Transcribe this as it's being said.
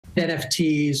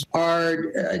NFTs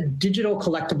are digital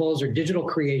collectibles or digital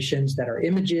creations that are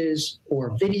images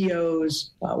or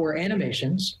videos or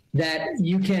animations that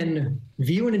you can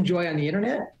view and enjoy on the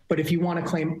internet. But if you want to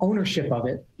claim ownership of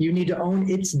it, you need to own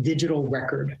its digital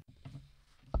record.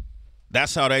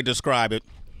 That's how they describe it.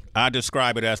 I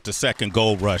describe it as the second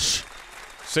gold rush.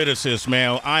 Citizens,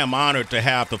 man, I am honored to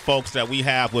have the folks that we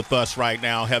have with us right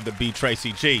now, Heather B.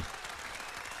 Tracy G.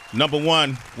 Number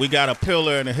one, we got a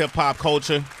pillar in the hip-hop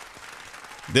culture.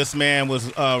 This man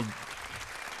was an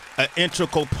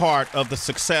integral part of the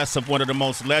success of one of the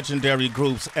most legendary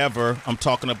groups ever. I'm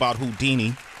talking about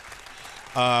Houdini.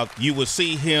 You would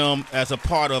see him as a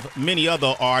part of many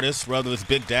other artists, whether it's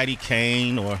Big Daddy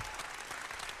Kane or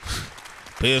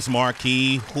Biz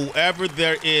Markie, whoever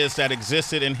there is that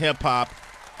existed in hip-hop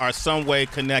are some way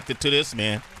connected to this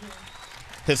man.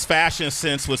 His fashion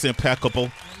sense was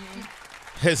impeccable.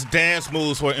 His dance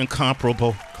moves were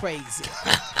incomparable. Crazy.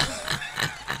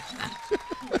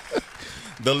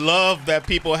 The love that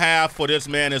people have for this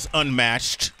man is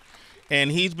unmatched.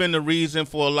 And he's been the reason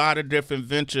for a lot of different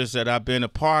ventures that I've been a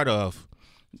part of.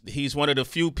 He's one of the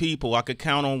few people, I could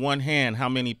count on one hand how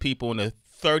many people in the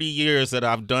 30 years that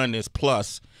I've done this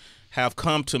plus have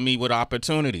come to me with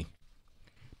opportunity.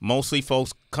 Mostly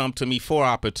folks come to me for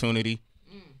opportunity.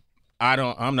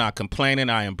 I'm not complaining.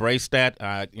 I embrace that.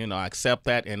 I accept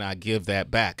that and I give that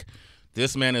back.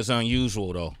 This man is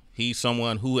unusual though. He's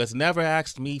someone who has never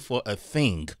asked me for a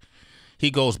thing.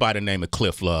 He goes by the name of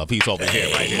Cliff Love. He's over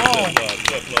here right here.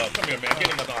 Cliff Love. Come here, man.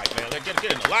 Get in the light, man.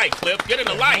 Get in the light, Cliff. Get in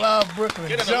the light. Love Brooklyn.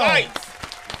 Get in the light.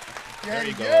 There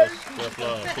he goes.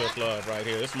 Cliff Love right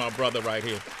here. This is my brother right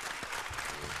here.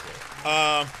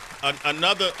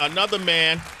 Another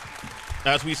man,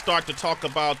 as we start to talk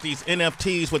about these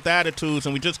NFTs with attitudes,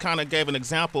 and we just kind of gave an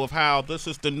example of how this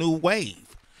is the new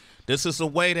wave. This is a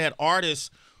way that artists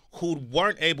who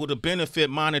weren't able to benefit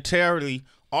monetarily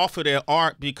off of their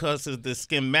art because of the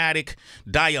schematic,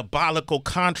 diabolical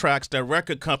contracts that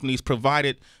record companies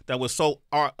provided that was so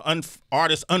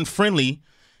artist unfriendly.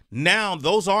 Now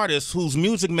those artists whose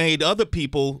music made other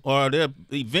people, or their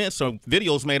events or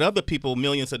videos made other people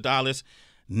millions of dollars,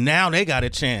 now they got a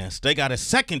chance. They got a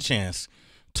second chance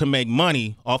to make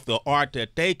money off the art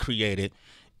that they created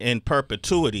in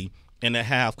perpetuity and to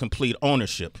have complete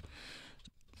ownership.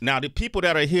 Now, the people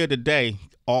that are here today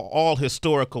are all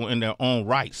historical in their own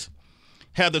rights.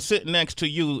 Heather, sitting next to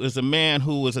you is a man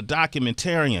who is a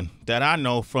documentarian that I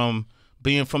know from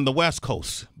being from the West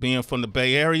Coast, being from the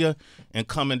Bay Area and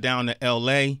coming down to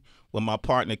L.A. with my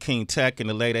partner King Tech in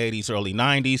the late 80s, early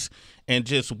 90s, and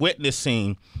just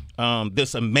witnessing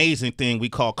this amazing thing we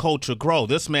call culture grow.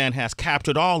 This man has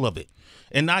captured all of it.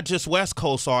 And not just West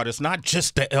Coast artists, not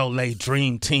just the L.A.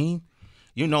 Dream Team,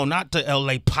 you know, not the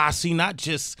L.A. Posse, not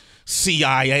just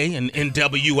CIA and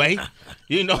N.W.A.,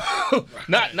 you know,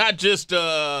 not just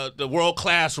the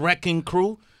world-class Wrecking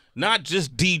Crew, not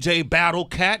just DJ Battle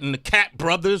Cat and the Cat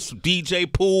Brothers,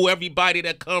 DJ Pool, everybody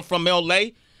that come from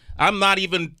L.A. I'm not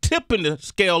even tipping the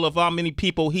scale of how many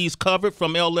people he's covered,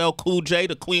 from LL Cool J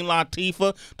to Queen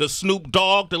Latifah, to Snoop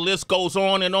Dogg, the list goes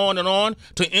on and on and on,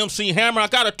 to MC Hammer. I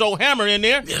got to throw Hammer in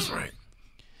there. That's right.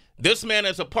 This man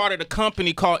is a part of the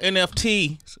company called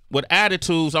NFTs with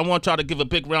Attitudes. I want y'all to give a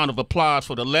big round of applause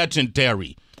for the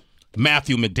legendary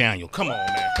Matthew McDaniel. Come on,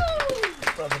 man.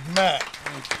 Brother Matt.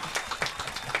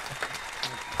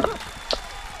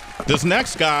 This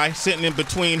next guy sitting in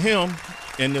between him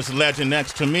and this legend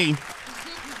next to me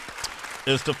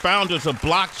is the founders of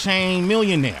Blockchain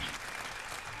Millionaire.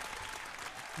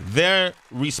 They're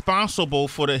responsible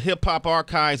for the Hip Hop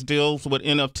Archives deals with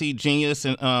NFT Genius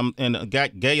and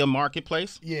Gaia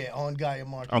Marketplace. Yeah, on Gaia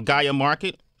Market. On Gaia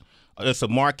Market. It's a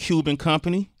Mark Cuban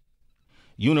company.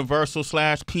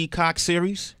 Universal/Peacock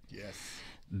series. Yes.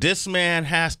 This man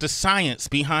has the science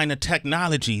behind the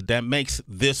technology that makes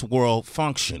this world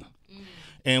function.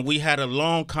 And we had a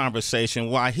long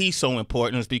conversation. Why he's so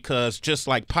important is because, just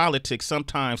like politics,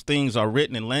 sometimes things are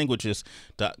written in languages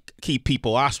that keep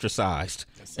people ostracized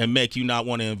and make you not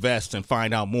want to invest and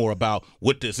find out more about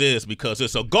what this is, because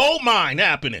it's a gold mine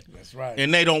happening. That's right.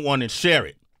 And they don't want to share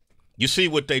it. You see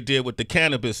what they did with the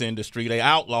cannabis industry. They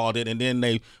outlawed it, and then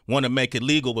they want to make it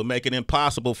legal but make it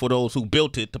impossible for those who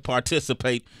built it to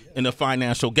participate in the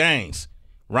financial gains,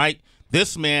 right?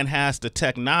 This man has the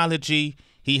technology.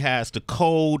 He has the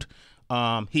code.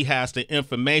 He has the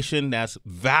information that's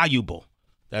valuable,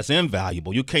 that's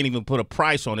invaluable. You can't even put a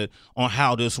price on it, on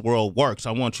how this world works.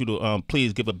 I want you to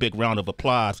please give a big round of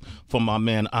applause for my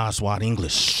man Oswald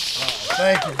English. Oh,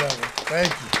 thank you, brother. Thank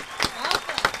you.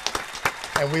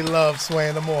 And we love Sway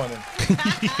in the Morning.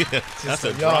 Yeah, that's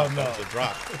a drop. That's a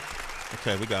drop.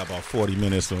 Okay, we got about 40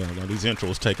 minutes. These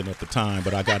intros taking up the time,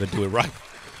 but I got to do it right.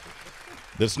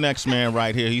 This next man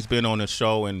right here, he's been on the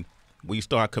show, and we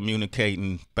start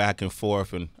communicating back and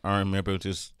forth, and I remember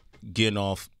just getting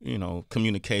off,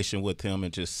 communication with him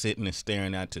and just sitting and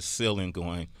staring at the ceiling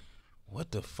going,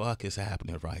 what the fuck is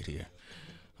happening right here?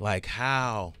 Like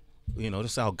how,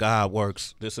 this is how God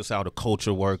works. This is how the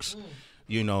culture works.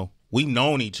 We've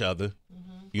known each other,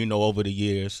 over the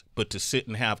years, but to sit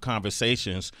and have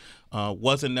conversations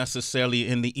wasn't necessarily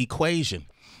in the equation.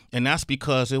 And that's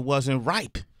because it wasn't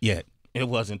ripe yet. It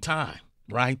wasn't time,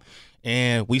 right?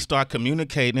 And we start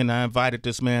communicating, and I invited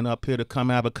this man up here to come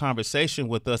have a conversation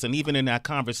with us. And even in that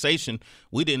conversation,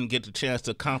 we didn't get the chance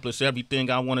to accomplish everything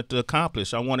I wanted to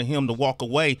accomplish. I wanted him to walk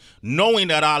away knowing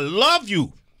that I love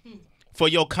you for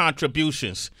your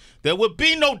contributions. There would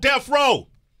be no death row.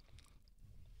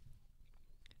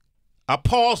 I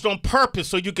paused on purpose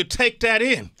so you could take that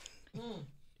in.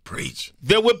 Preach.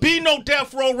 There would be no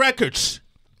death row records.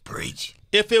 Preach.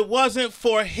 If it wasn't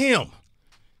for him,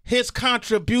 his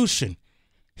contribution.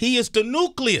 He is the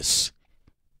nucleus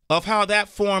of how that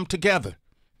formed together.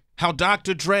 How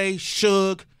Dr. Dre,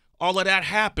 Suge, all of that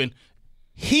happened.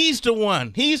 He's the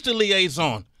one, he's the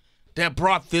liaison that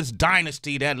brought this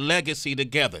dynasty, that legacy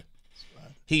together.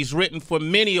 He's written for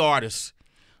many artists.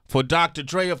 For Dr.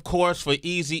 Dre, of course, for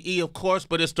Eazy-E, of course,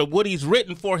 but it's what he's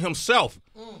written for himself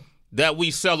that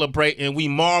we celebrate and we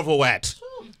marvel at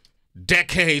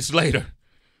decades later.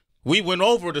 We went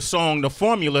over the song, The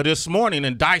Formula, this morning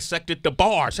and dissected the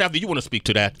bars. Heather, you want to speak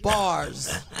to that?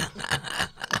 Bars.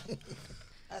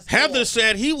 Heather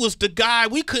said he was the guy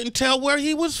we couldn't tell where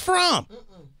he was from.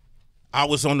 I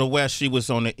was on the West, she was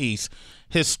on the East.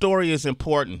 His story is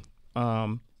important.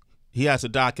 He has a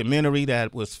documentary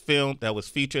that was filmed, that was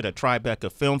featured at Tribeca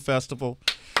Film Festival.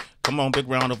 Come on, big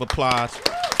round of applause.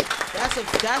 That's an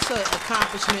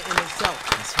accomplishment in itself.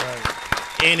 That's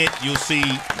right. In it, you see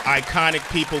iconic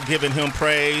people giving him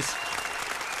praise,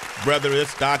 whether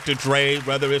it's Dr. Dre,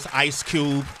 whether it's Ice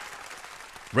Cube,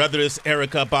 whether it's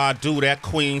Erykah Badu, that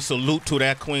queen. Salute to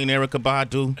that queen, Erykah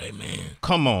Badu. Amen.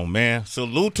 Come on, man.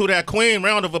 Salute to that queen.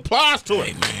 Round of applause to it.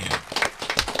 Amen.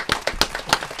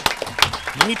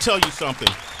 Let me tell you something.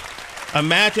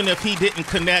 Imagine if he didn't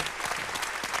connect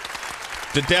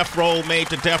the Death Row, made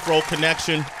the Death Row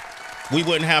connection. We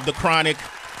wouldn't have the Chronic,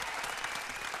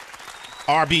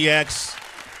 RBX,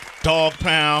 Dog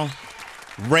Pound,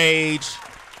 Rage,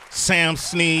 Sam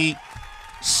Snead,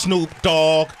 Snoop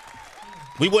Dogg.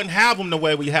 We wouldn't have them the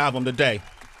way we have them today.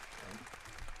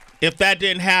 If that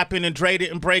didn't happen and Dre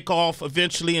didn't break off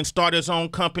eventually and start his own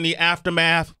company,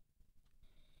 Aftermath,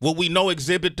 will we know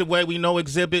Exhibit the way we know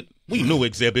Exhibit? We knew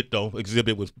Exhibit, though.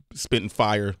 Exhibit was spitting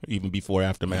fire even before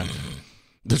Aftermath.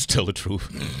 That's still the truth.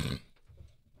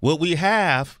 Will we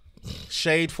have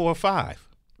Shade 4-5?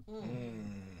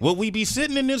 Will we be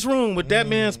sitting in this room with that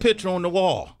man's picture on the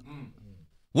wall?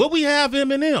 Will we have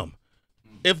Eminem?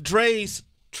 If Dre's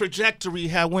trajectory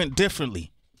had went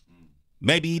differently,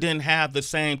 maybe he didn't have the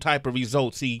same type of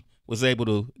results he was able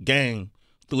to gain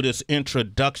through this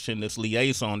introduction, this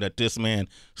liaison that this man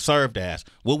served as.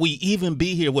 Will we even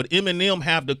be here? Would Eminem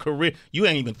have the career? You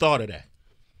ain't even thought of that.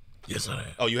 Yes, I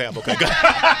have. Oh, you have? Okay, good.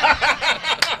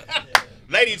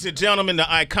 Ladies and gentlemen, the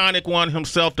iconic one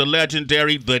himself, the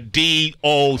legendary, the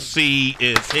D.O.C.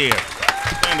 is here.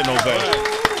 Standing ovation.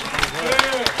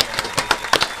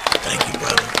 Thank you,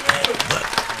 brother. But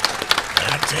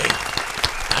I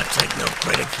take no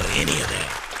credit for any of that.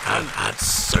 I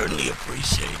certainly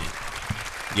appreciate it.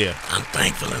 Yeah. I'm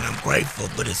thankful and I'm grateful,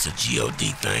 but it's a G.O.D.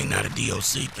 thing, not a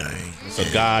D.O.C. thing. It's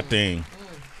a God thing.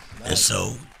 And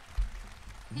so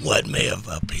what may have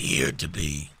appeared to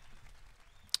be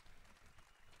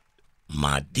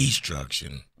my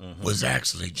destruction was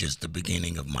actually just the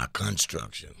beginning of my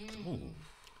construction.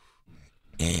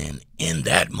 And in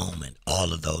that moment,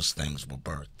 all of those things were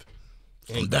birthed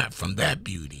from that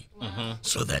beauty.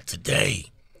 So that today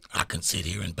I can sit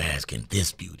here and bask in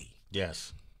this beauty.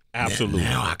 Yes. Absolutely.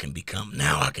 Now I can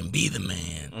be the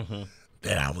man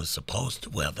that I was supposed to,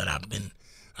 that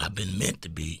I've been meant to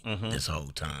be this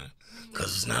whole time.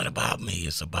 Because it's not about me,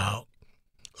 it's about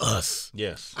us.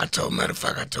 Yes. Matter of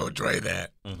fact, I told Dre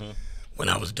that when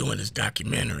I was doing this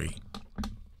documentary.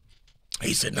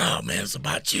 He said, no, man, it's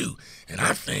about you. And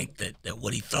I think that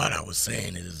what he thought I was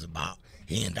saying is about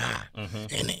he and I.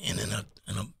 And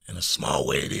in a small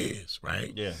way it is,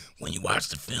 right? Yeah. When you watch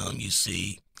the film, you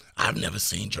see, I've never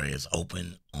seen Dre as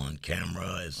open on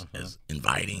camera, as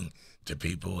inviting to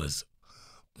people, as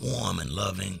warm and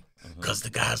loving. Because the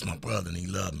guy's my brother and he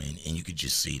loved me, and you could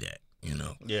just see that, you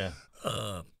know? Yeah.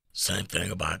 Same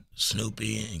thing about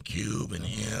Snoopy and Cube and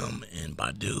him and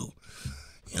Badu.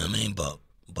 You know what I mean? But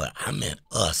I meant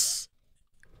us,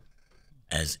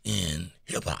 as in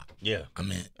hip hop. Yeah. I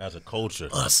meant as a culture.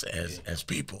 Us as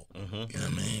people. You know what I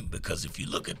mean? Because if you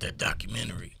look at that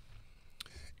documentary,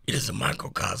 it is a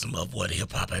microcosm of what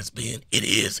hip hop has been. It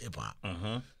is hip hop.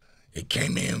 It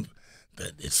came in.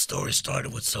 Its story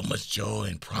started with so much joy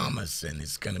and promise, and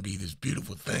it's going to be this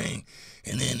beautiful thing,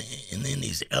 and then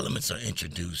these elements are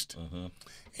introduced,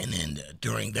 and then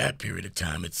during that period of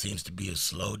time, it seems to be a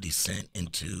slow descent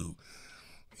into,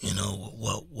 you know,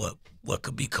 what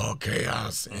could be called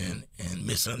chaos and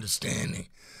misunderstanding,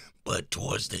 but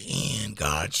towards the end,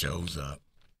 God shows up,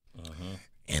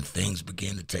 and things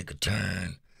begin to take a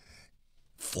turn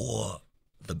for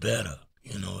the better.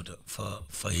 You know,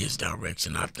 for his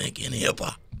direction, I think, in hip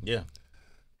hop. Yeah.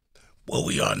 Where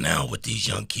we are now with these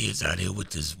young kids out here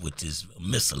with this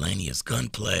miscellaneous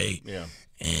gunplay,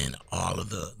 and all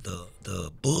of the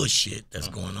bullshit that's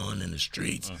going on in the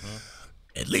streets.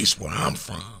 At least where I'm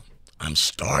from, I'm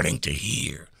starting to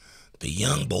hear the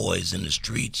young boys in the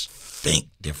streets think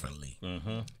differently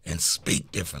and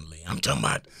speak differently. I'm talking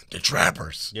about the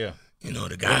trappers. Yeah. You know,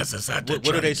 the guys that's out there.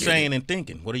 What are they saying and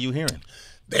thinking? What are you hearing?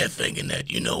 They're thinking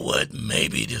that, you know what,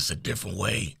 maybe there's a different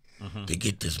way to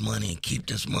get this money and keep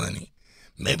this money.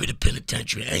 Maybe the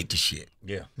penitentiary ain't the shit.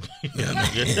 Yeah. You know what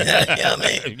I mean? You know what I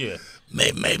mean? Yeah.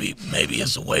 Maybe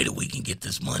it's a way that we can get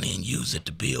this money and use it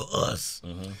to build us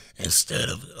instead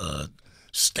of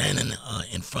standing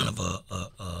in front of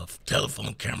a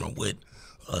telephone camera with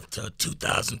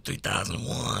 2,000,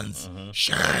 3,001s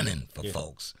shining for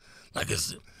folks. Like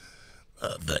it's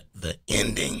the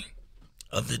ending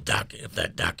of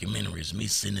that documentary is me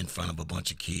sitting in front of a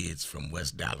bunch of kids from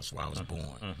West Dallas where I was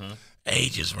born.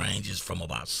 Ages ranges from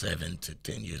about 7 to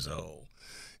 10 years old.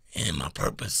 And my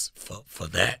purpose for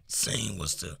that scene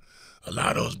was to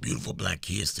allow those beautiful black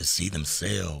kids to see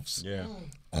themselves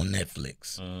on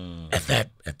Netflix at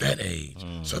that age,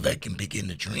 so they can begin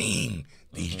to dream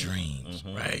these dreams,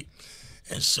 right?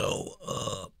 And so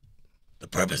the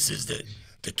purpose is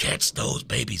to catch those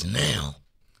babies now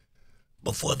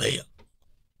before they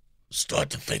start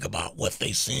to think about what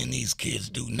they seeing these kids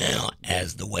do now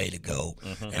as the way to go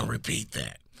and repeat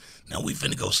that. Now we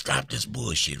finna go stop this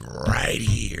bullshit right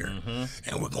here,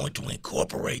 and we're going to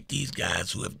incorporate these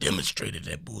guys who have demonstrated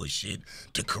that bullshit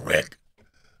to correct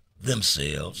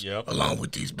themselves along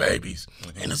with these babies,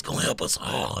 and it's gonna help us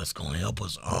all. It's gonna help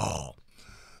us all.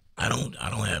 I don't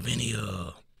have any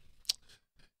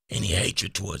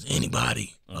hatred towards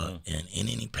anybody and in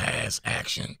any past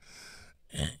action.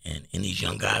 And these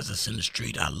young guys that's in the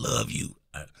street, I love you.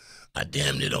 I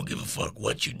damn near don't give a fuck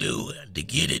what you do to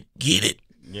get it.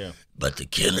 Yeah. But the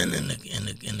killing and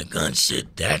the gun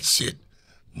shit, that shit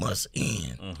must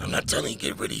end. I'm not telling you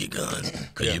get rid of your guns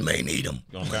because you may need them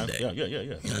one day. Yeah. You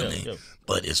know what I mean?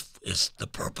 But it's the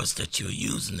purpose that you're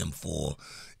using them for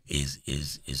is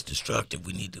destructive.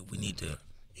 We need to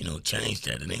change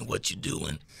that. It ain't what you're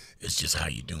doing. It's just how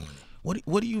you're doing it.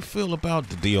 What do you feel about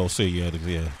the D.O.C?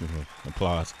 Yeah,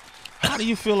 applause. How do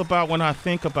you feel about when I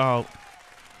think about,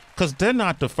 because they're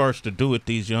not the first to do it,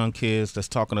 these young kids that's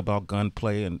talking about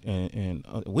gunplay, and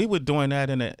we were doing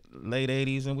that in the late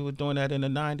 80s, and we were doing that in the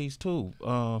 90s too.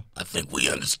 I think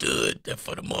we understood that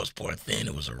for the most part then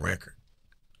it was a record.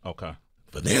 Okay.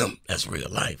 For them, that's real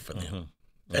life for them.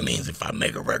 That means if I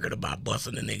make a record about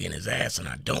busting a nigga in his ass and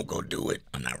I don't go do it,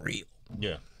 I'm not real.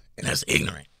 Yeah. And that's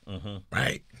ignorant,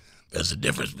 right? There's a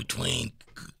difference between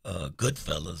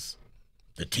Goodfellas,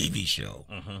 the TV show,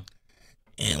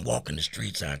 and walking the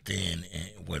streets out there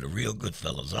and where the real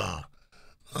Goodfellas are,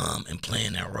 and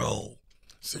playing that role.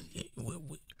 So,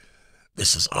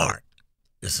 this is art.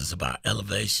 This is about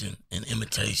elevation and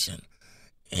imitation,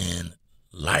 and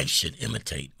life should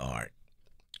imitate art.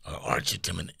 Or art should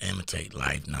imitate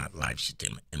life, not life should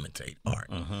imitate art.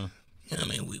 You know what I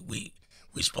mean?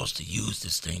 We're supposed to use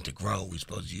this thing to grow. We're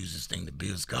supposed to use this thing to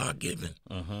build. It's God-given,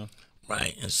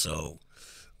 right? And so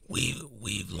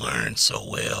we've learned so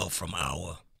well from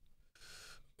our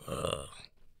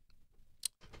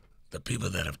the people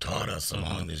that have taught us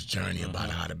along this journey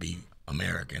about how to be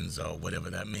Americans or whatever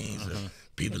that means, or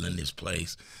people in this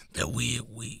place, that we've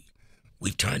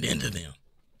turned into them.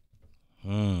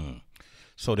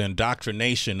 So the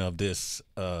indoctrination of this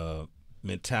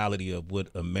mentality of what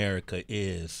America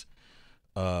is.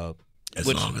 As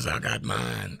long as I got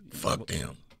mine, fuck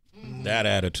them. That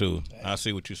attitude. I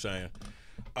see what you're saying.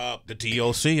 The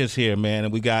D.O.C is here, man,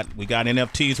 and we got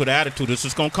NFTs with attitude. This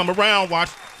is gonna come around.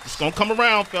 Watch, it's gonna come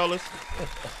around, fellas.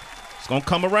 It's gonna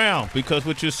come around because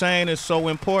what you're saying is so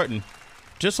important.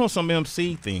 Just on some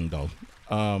MC thing though,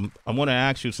 I want to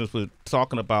ask you, since we're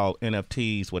talking about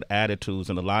NFTs with attitudes,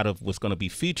 and a lot of what's going to be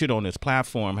featured on this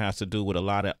platform has to do with a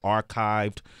lot of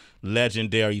archived,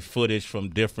 legendary footage from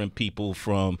different people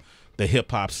from the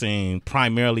hip-hop scene,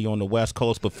 primarily on the West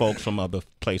Coast, but folks from other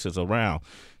places around.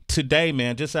 Today,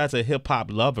 man, just as a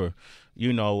hip-hop lover,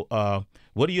 you know,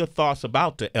 what are your thoughts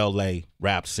about the L.A.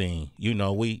 rap scene? You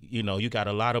know, you got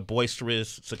a lot of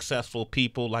boisterous, successful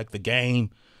people like The Game,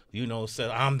 you know,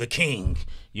 said, I'm the king.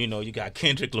 You know, you got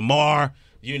Kendrick Lamar,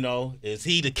 you know, is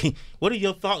he the king? What are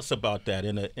your thoughts about that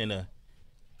in a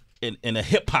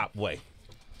hip-hop way?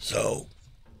 So,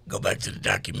 go back to the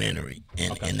documentary.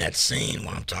 In that scene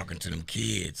where I'm talking to them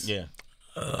kids, Yeah.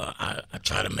 I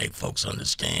try to make folks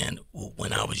understand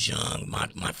when I was young,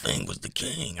 my thing was the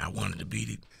king. I wanted to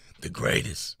be the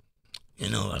greatest. You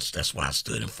know, that's why I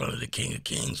stood in front of the King of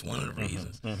Kings, one of the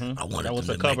reasons. I wanted That was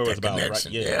to the cover make was that about,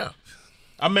 connection. right? Yeah.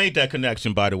 I made that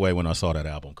connection, by the way, when I saw that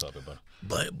album cover.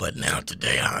 But now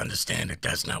today I understand that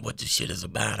that's not what this shit is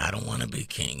about. I don't want to be a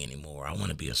king anymore. I want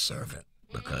to be a servant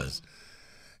because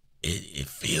it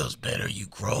feels better. You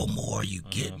grow more, you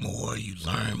get more, you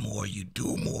learn more, you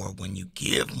do more when you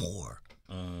give more.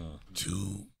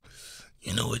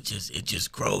 You know, it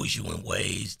just grows you in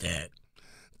ways that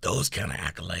those kind of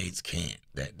accolades can't.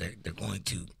 That they're going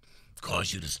to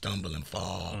cause you to stumble and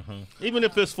fall. Even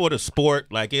if it's for the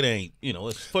sport, like it ain't, you know,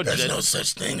 it's for There's no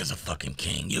such thing as a fucking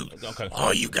king.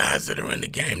 All you guys that are in the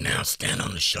game now stand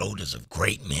on the shoulders of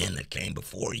great men that came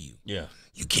before you. Yeah.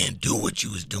 You can't do what you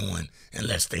was doing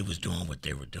unless they was doing what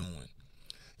they were doing.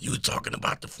 You were talking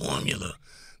about the formula.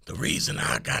 The reason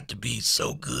I got to be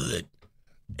so good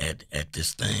at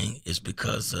this thing is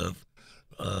because of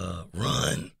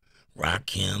Run,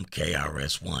 Rakim,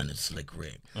 KRS-One, and Slick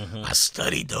Rick. I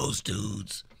studied those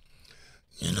dudes,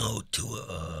 you know,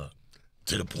 to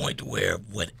the point to where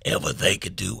whatever they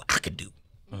could do, I could do.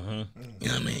 You know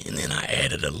what I mean? And then I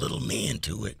added a little me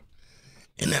into it.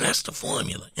 And then that's the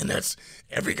formula. And that's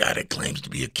every guy that claims to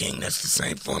be a king, that's the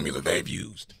same formula they've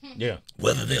used. Yeah.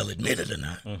 Whether they'll admit it or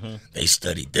not. They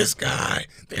studied this guy,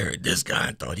 they heard this guy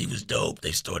and thought he was dope.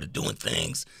 They started doing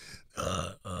things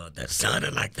that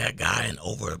sounded like that guy, and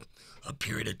over a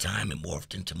period of time it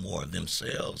morphed into more of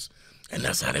themselves. And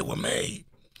that's how they were made.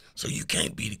 So you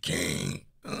can't be the king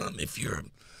if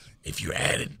you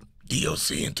added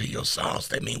D.O.C. into your sauce.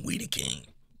 That means we the king.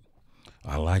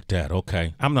 I like that.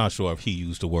 Okay. I'm not sure if he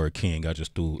used the word king. I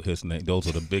just threw his name. Those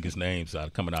are the biggest names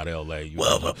coming out of L.A.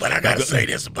 But I got to say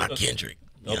this about Kendrick.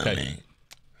 You know what I Okay.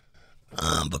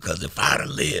 mean? Because if I'd have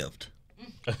lived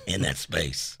in that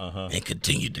space and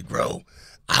continued to grow,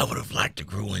 I would have liked to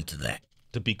grow into that.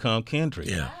 To become Kendrick.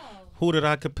 Yeah. Who did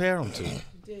I compare him to? He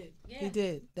did. He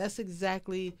did. That's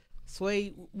exactly,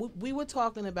 Sway. We were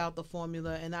talking about the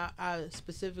formula, and I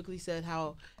specifically said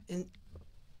how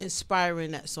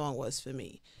inspiring that song was for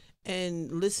me.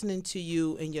 And listening to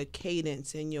you and your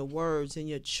cadence and your words and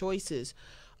your choices,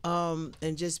 and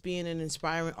just being an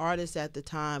inspiring artist at the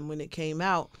time when it came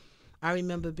out, I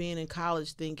remember being in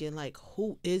college thinking, like,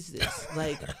 who is this?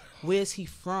 Like, where's he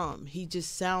from? He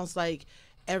just sounds like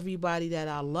everybody that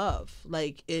I love.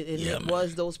 Like, it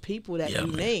was those people that you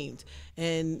named.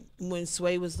 And when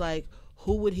Sway was like,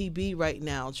 who would he be right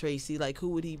now, Tracy? Like, who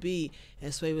would he be?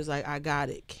 And Sway was like, I got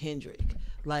it, Kendrick.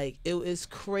 Like, it was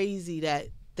crazy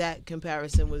that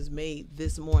comparison was made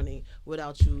this morning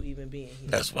without you even being here.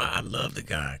 That's why I love the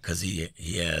guy, because he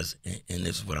has, and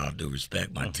this is what I'll do,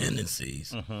 respect my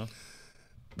tendencies,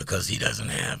 because he doesn't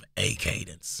have a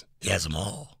cadence. He has them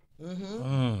all.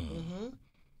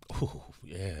 Ooh,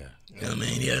 yeah. You know what I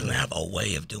mean? He doesn't have a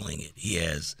way of doing it. He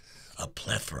has a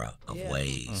plethora of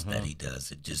ways that he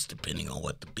does it, just depending on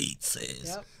what the beat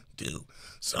says. Do.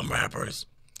 Some rappers,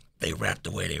 they rap the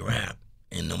way they rap.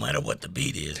 And no matter what the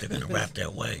beat is, they're going to rap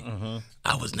that way.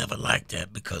 I was never like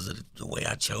that because of the way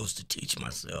I chose to teach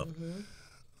myself.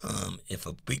 If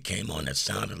a beat came on that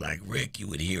sounded like Rick, you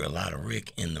would hear a lot of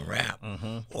Rick in the rap.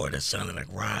 Or that sounded like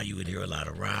Ra, you would hear a lot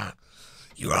of Ra.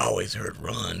 You always heard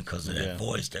Run because of that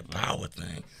voice, that power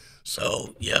thing.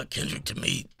 So, yeah, Kendrick to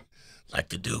me, like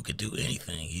the dude could do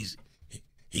anything.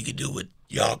 He could do what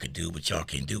y'all could do, but y'all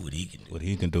can't do what he can do. What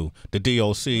he can do. The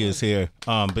D.O.C. is here.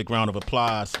 Big round of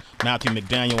applause. Matthew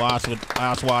McDaniel,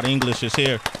 Oswald English is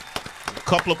here.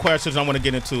 Couple of questions I want to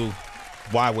get into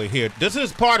why we're here. This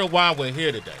is part of why we're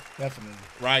here today. Definitely.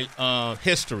 Right?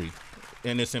 History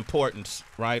and its importance,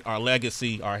 right? Our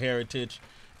legacy, our heritage,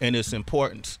 and its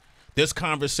importance. This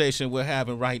conversation we're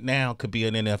having right now could be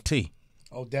an NFT.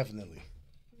 Oh, definitely.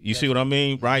 You see what I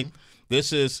mean, right?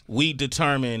 This is, we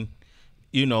determine,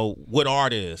 you know, what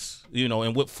art is, you know,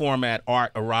 and what format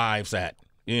art arrives at,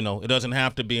 You know, it doesn't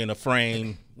have to be in a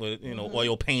frame with, you know,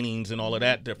 oil paintings and all of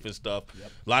that different stuff.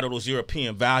 A lot of those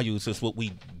European values is what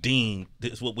we deem,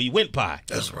 is what we went by.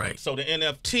 That's right. So the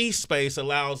NFT space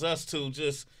allows us to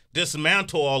just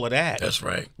dismantle all of that. That's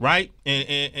right. Right?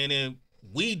 And then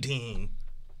we deem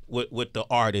what the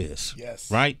art is. Yes.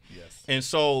 Right? Yes. And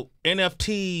so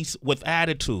NFTs with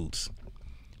attitudes.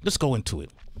 Let's go into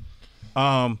it.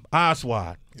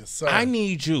 Oswald. Yes, sir. I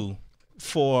need you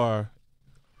for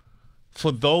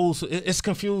those, it's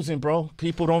confusing, bro.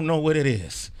 People don't know what it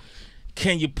is.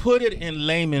 Can you put it in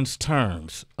layman's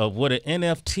terms of what an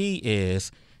NFT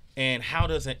is and how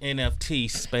does an NFT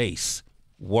space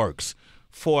works?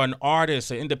 For an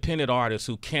artist, an independent artist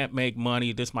who can't make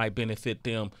money, this might benefit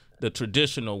them the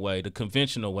traditional way, the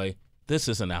conventional way. This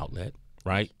is an outlet,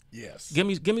 right? Yes. Give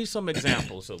me some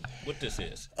examples of what this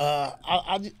is.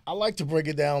 I like to break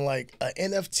it down like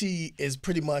an NFT is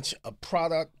pretty much a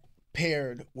product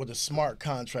paired with a smart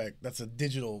contract that's a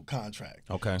digital contract.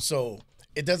 Okay. So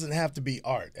it doesn't have to be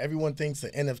art. Everyone thinks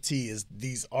that NFT is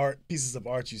these pieces of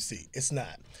art you see. It's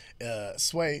not.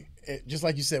 Sway, just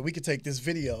like you said, we could take this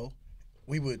video,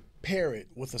 we would pair it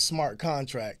with a smart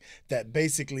contract that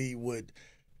basically would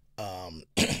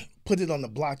put it on the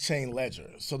blockchain ledger.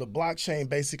 So the blockchain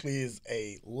basically is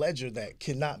a ledger that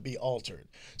cannot be altered.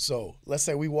 So let's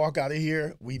say we walk out of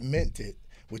here, we mint it,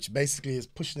 which basically is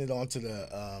pushing it onto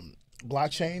the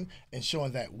blockchain and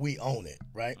showing that we own it,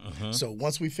 right? So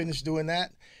once we finish doing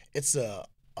that, it's a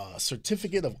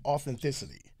certificate of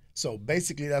authenticity. So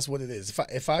basically that's what it is.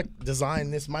 If I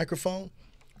design this microphone,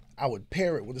 I would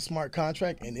pair it with a smart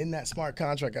contract, and in that smart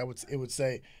contract, it would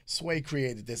say, Sway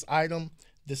created this item,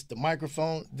 this is the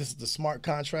microphone, this is the smart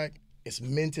contract. It's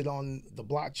minted on the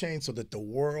blockchain so that the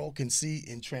world can see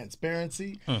in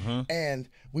transparency. And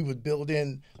we would build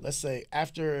in, let's say,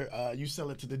 after you sell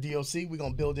it to the D.O.C, we're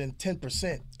going to build in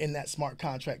 10% in that smart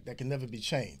contract that can never be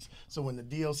changed. So when the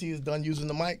D.O.C is done using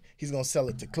the mic, he's going to sell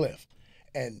it to Cliff.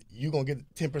 And you're going to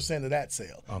get 10% of that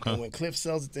sale. Okay. And when Cliff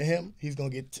sells it to him, he's going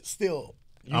to get still.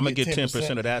 I'm going to get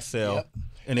 10% of that sale. Yep.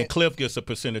 And then Cliff gets a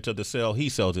percentage of the sale he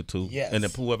sells it to. Yes. And then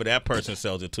whoever that person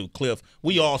sells it to, Cliff,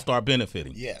 we all start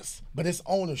benefiting. Yes, but it's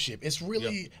ownership. It's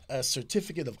really a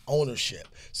certificate of ownership.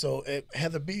 So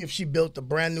Heather B, if she built a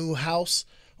brand new house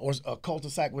or a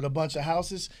cul-de-sac with a bunch of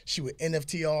houses, she would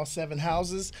NFT all 7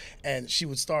 houses, and she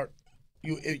would start.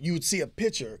 You would see a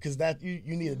picture because that you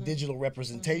need a digital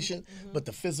representation, but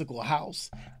the physical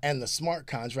house and the smart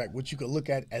contract, which you could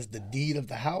look at as the deed of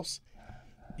the house.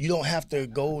 You don't have to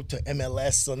go to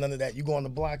MLS or none of that. You go on the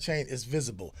blockchain, it's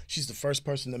visible. She's the first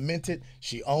person to mint it.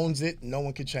 She owns it. No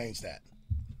one can change that.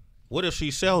 What if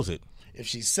she sells it? If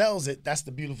she sells it, that's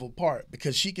the beautiful part,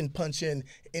 because she can punch in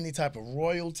any type of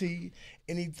royalty,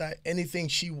 anything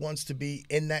she wants to be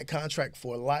in that contract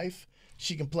for life.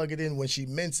 She can plug it in when she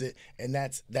mints it, and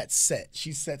that's set.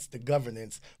 She sets the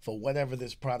governance for whatever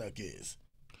this product is.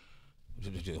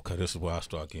 Okay, this is where I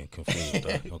start getting confused.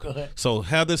 Okay. So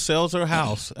Heather sells her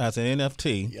house as an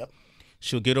NFT. Yep.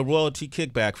 She'll get a royalty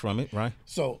kickback from it, right?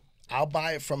 So I'll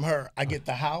buy it from her. I get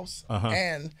the house,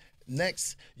 and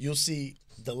next you'll see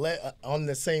on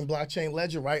the same blockchain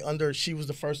ledger, right under she was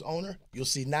the first owner. You'll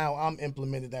see now I'm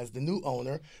implemented as the new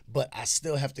owner, but I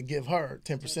still have to give her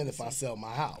 10% if I sell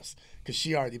my house because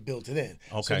she already built it in.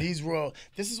 Okay. So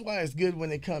this is why it's good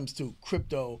when it comes to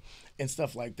crypto and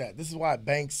stuff like that. This is why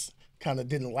banks kind of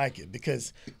didn't like it,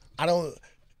 because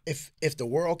if the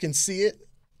world can see it,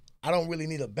 I don't really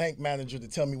need a bank manager to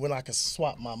tell me when I can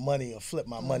swap my money or flip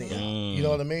my money out. You know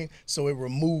what I mean? So it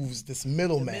removes this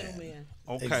middleman.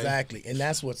 Okay. Exactly. And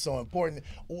that's what's so important.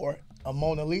 Or a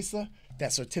Mona Lisa,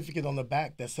 that certificate on the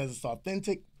back that says it's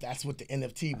authentic, that's what the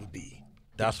NFT would be.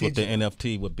 That's what the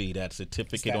NFT would be, that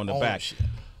certificate on the ownership. back.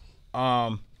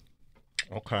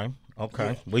 Okay.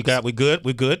 Yeah. We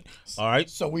good. All right.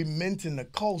 So we minting the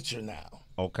culture now.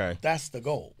 Okay. That's the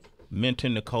goal.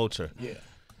 Minting the culture. Yeah.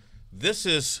 This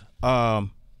is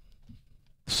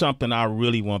something I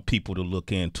really want people to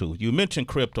look into. You mentioned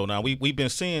crypto. Now we've been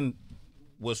seeing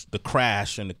what's the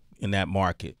crash in that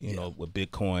market, you know, with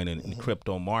Bitcoin and the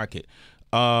crypto market.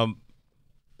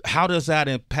 How does that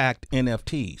impact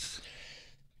NFTs?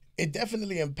 It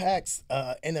definitely impacts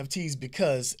NFTs,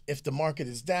 because if the market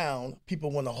is down,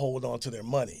 people want to hold on to their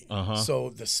money. So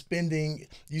the spending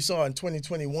you saw in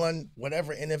 2021,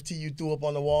 whatever NFT you threw up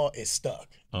on the wall, it's stuck.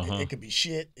 It could be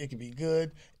shit, it could be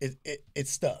good,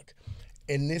 it's stuck.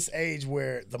 In this age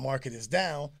where the market is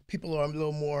down, people are a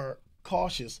little more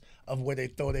cautious of where they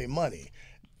throw their money.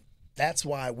 That's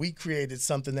why we created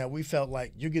something that we felt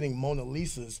like you're getting Mona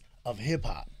Lisas of hip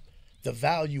hop. The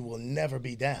value will never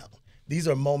be down. These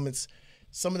are moments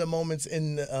some of the moments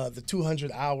in the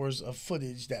 200 hours of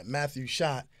footage that Matthew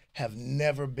shot have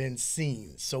never been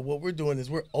seen. So what we're doing is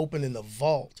we're opening the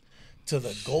vault to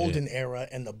the golden era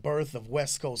and the birth of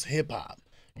West Coast hip hop.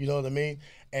 You know what I mean?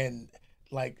 And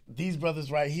like these brothers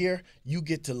right here, you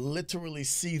get to literally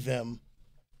see them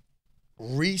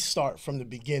restart from the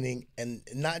beginning, and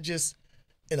not just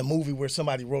in a movie where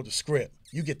somebody wrote a script.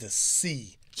 You get to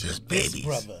see just this babies,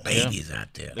 brother. babies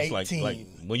out there. It's 18, like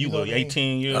when you were know what I mean?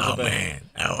 18 years Oh old. man,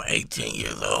 I was 18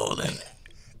 years old and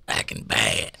acting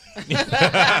bad.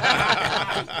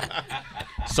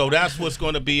 So that's what's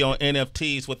going to be on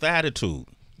NFTs with Attitude.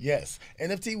 Yes.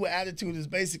 NFT with Attitude is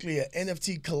basically an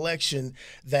NFT collection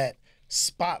that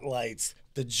spotlights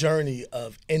the journey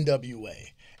of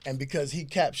N.W.A. And because he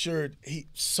captured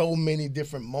so many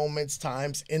different moments,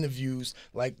 times, interviews,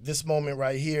 like this moment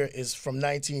right here is from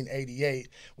 1988,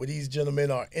 where these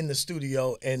gentlemen are in the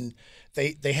studio and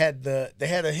they had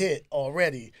a hit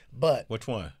already, but Which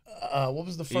one? what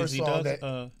was the first Easy song does?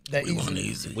 that We want Easy?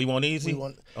 easy. We Want Easy? We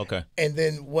Want- Okay. And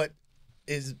then what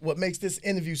makes this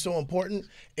interview so important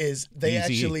is they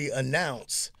Easy. actually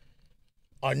announce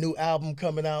our new album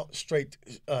coming out straight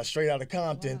out of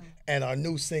Compton, and our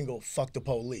new single "Fuck the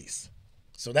Police."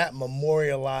 So that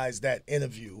memorialized that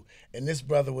interview, and this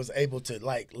brother was able to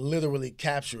like literally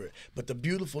capture it. But the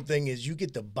beautiful thing is you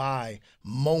get to buy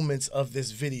moments of this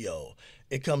video.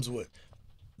 It comes with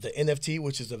the NFT,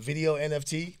 which is a video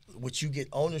NFT, which you get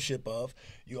ownership of.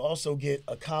 You also get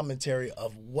a commentary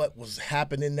of what was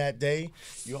happening that day.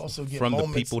 You also get From the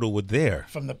moments people that were there.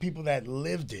 from the people that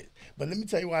lived it. But let me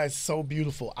tell you why it's so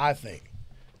beautiful, I think.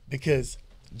 Because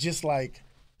just like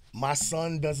my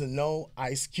son doesn't know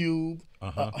Ice Cube,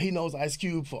 he knows Ice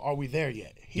Cube for Are We There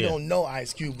Yet? He Yeah. don't know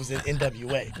Ice Cube was in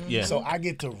N.W.A. Yeah. So I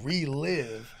get to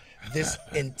relive this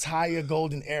entire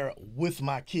golden era with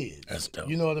my kids. That's dope.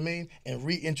 You know what I mean? And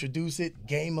reintroduce it,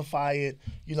 gamify it.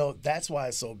 You know, that's why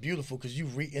it's so beautiful, because you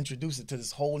reintroduce it to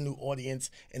this whole new audience,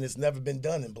 and it's never been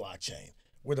done in blockchain.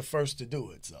 We're the first to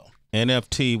do it, so.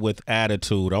 NFT with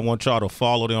Attitude. I want y'all to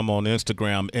follow them on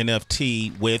Instagram.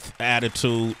 NFT with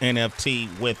Attitude.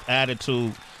 NFT with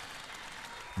Attitude.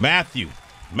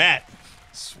 Matt.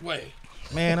 Sway,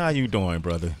 Man, how you doing,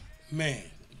 brother? man.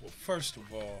 Well, first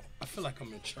of all, I feel like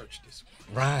I'm in church this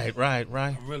week. Right.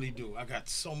 I really do. I got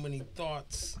so many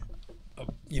thoughts of,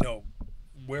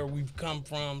 where we've come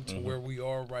from to where we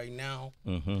are right now.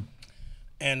 Mm-hmm.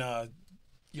 And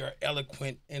your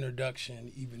eloquent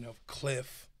introduction, even of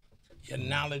Cliff, your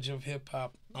knowledge of hip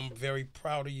hop. I'm very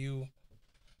proud of you.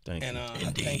 Thank And you.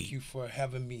 I thank you for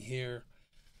having me here.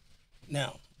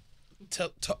 Now,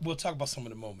 we'll talk about some of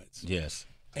the moments. Yes.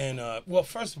 And well,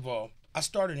 first of all, I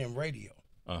started in radio.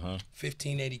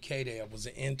 1580 K-Day. I was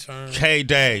an intern.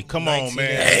 K-Day. Come on,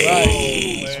 man.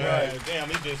 Hey, That's right. Damn,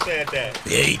 he just said that.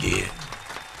 yeah, he did.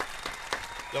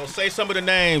 Yo, say some of the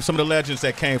names, some of the legends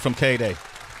that came from K-Day.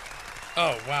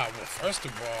 Oh, wow. Well, first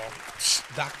of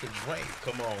all, Dr. Dre.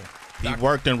 Come on. He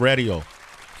worked in radio.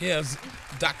 Yes,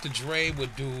 Dr. Dre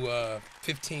would do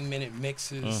 15-minute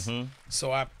mixes.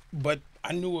 But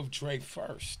I knew of Dre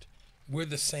first. We're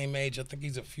the same age. I think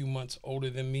he's a few months older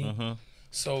than me.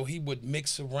 So he would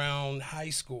mix around high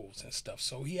schools and stuff.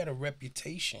 So he had a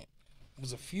reputation. It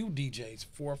was a few DJs,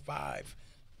 4 or 5.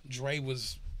 Dre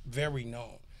was very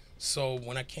known. So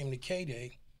when I came to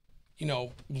K-Day,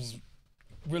 it was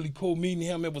really cool meeting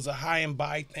him. It was a high and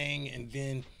buy thing. And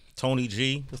then Tony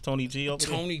G. Was Tony G over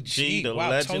there? Tony G. the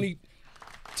Wow, legend.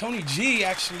 Tony G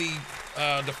actually,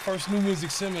 the first new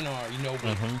music seminar,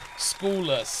 would school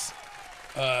us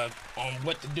on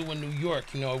what to do in New York.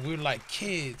 We were like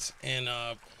kids, and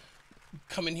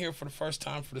coming here for the first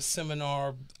time for the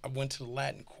seminar, I went to the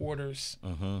Latin Quarters,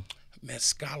 met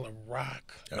Scholar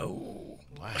Rock. Oh,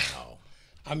 Wow.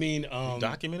 I mean,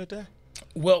 Documented that?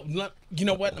 well, you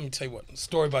know what? Let me tell you what,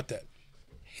 story about that.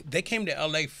 They came to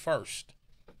LA first,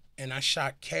 and I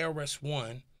shot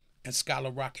KRS-One and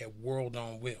Scholar Rock at World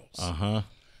on Wheels.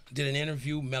 Did an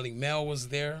interview. Melly Mel was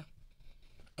there.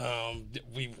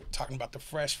 We were talking about the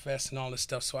Fresh Fest and all this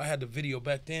stuff. So I had the video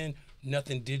back then,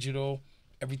 nothing digital.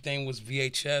 Everything was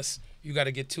VHS. You got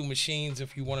to get 2 machines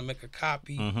if you want to make a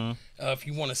copy. If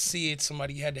you want to see it,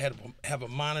 somebody had to have a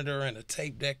monitor and a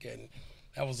tape deck, and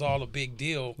that was all a big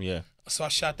deal. Yeah. So I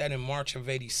shot that in March of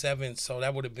 '87. So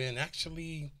that would have been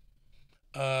actually,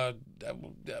 I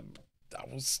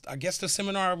guess the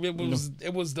seminar,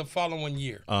 it was the following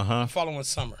year, the following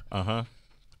summer.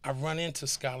 I run into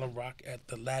Scholar Rock at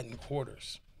the Latin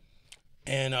Quarters,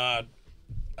 and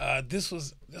this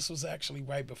was actually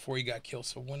right before he got killed.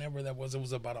 So whenever that was, it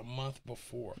was about a month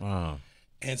before. Wow.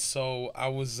 And so I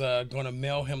was gonna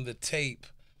mail him the tape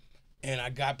And I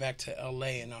got back to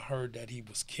LA and I heard that he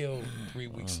was killed 3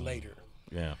 weeks later.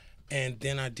 Yeah. And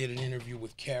then I did an interview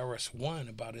with KRS-One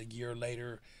about a year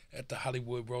later at the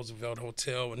Hollywood Roosevelt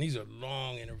Hotel. And these are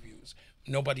long interviews.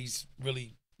 Nobody's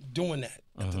really doing that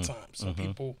at the time. So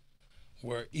people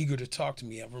were eager to talk to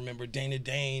me. I remember Dana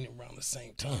Dane around the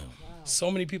same time. Wow. So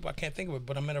many people, I can't think of it,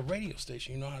 but I'm at a radio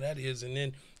station. You know how that is. And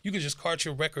then you can just cart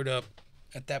your record up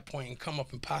at that point and come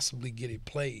up and possibly get it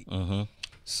played.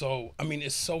 So, I mean,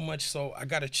 it's so much so. I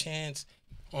got a chance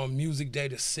on Music Day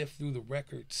to sift through the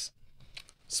records.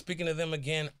 Speaking of them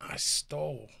again, I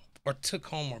stole or took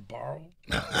home or borrowed.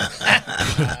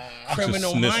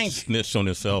 Criminal Minded. Snitched on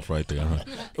himself right there,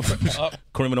 huh?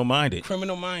 Criminal Minded.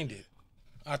 Criminal Minded.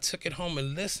 I took it home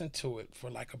and listened to it for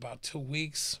like about 2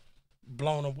 weeks,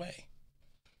 blown away.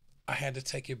 I had to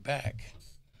take it back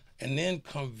and then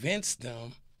convince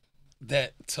them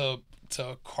that to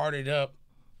cart it up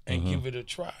and give it a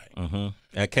try.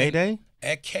 At K-Day?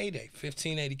 At K-Day,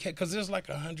 1580K, because there's like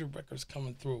 100 records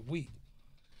coming through a week.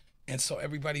 And so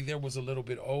everybody there was a little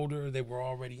bit older. They were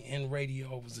already in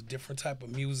radio. It was a different type of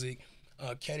music.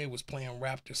 K-Day was playing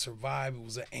Rap to Survive. It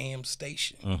was an AM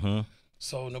station.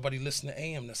 So nobody listened to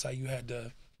AM. That's how you had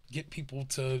to get people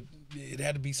to, it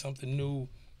had to be something new,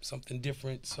 something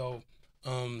different. So,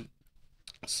 and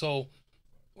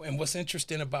what's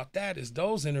interesting about that is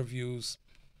those interviews,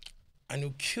 I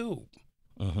knew Cube.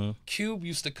 Cube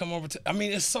used to come over to, I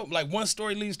mean, it's so, like one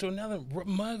story leads to another.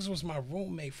 Muggs was my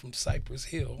roommate from Cypress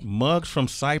Hill. Muggs from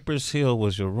Cypress Hill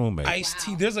was your roommate.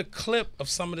 Ice-T. There's a clip of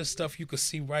some of the stuff you could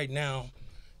see right now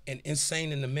in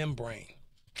Insane in the Membrane.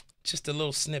 Just a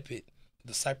little snippet,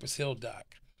 the Cypress Hill doc.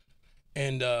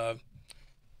 And,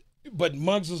 but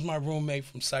Muggs was my roommate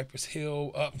from Cypress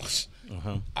Hill.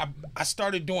 I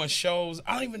started doing shows.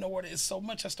 I don't even know what it is so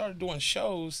much. I started doing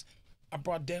shows. I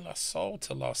brought De La Soul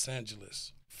to Los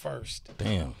Angeles first.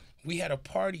 Damn. We had a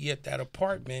party at that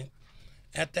apartment.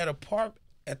 At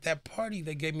that party,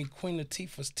 they gave me Queen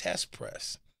Latifah's test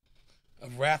press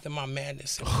of Wrath and My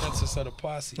Madness and Princess of the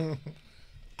Posse.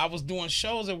 I was doing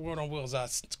shows at World on Wheels. I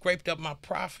scraped up my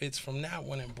profits from that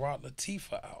one and brought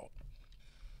Latifah out.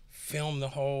 Filmed the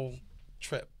whole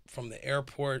trip from the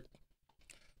airport,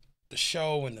 the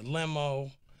show and the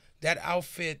limo. That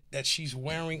outfit that she's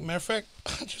wearing, matter of fact,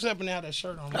 I just happen to have that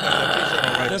shirt on.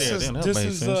 This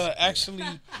is actually,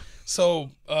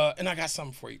 so, and I got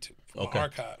something for you too. Okay.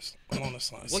 Archives on the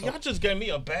line. Well, y'all just gave me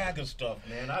a bag of stuff,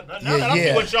 man. Now that I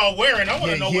see what y'all wearing, I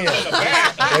want to know what's in the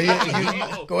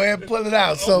bag. Go ahead and pull it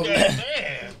out.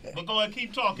 Okay, but go ahead,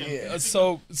 keep talking.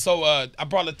 So I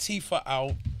brought Latifah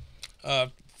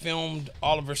out. Filmed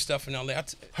all of her stuff in LA.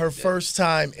 Her first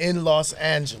time in Los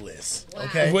Angeles.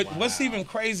 Okay. What's even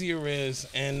crazier is,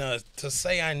 and to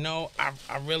say I know,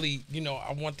 I really,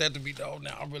 I want that to be told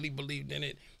now. I really believed in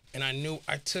it. And I knew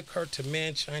I took her to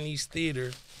Man Chinese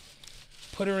Theater,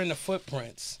 put her in the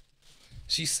Footprints.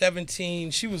 She's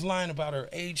 17. She was lying about her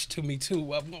age to me too.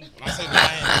 Well, I say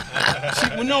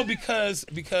lying.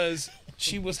 Because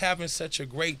she was having such a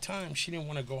great time. She didn't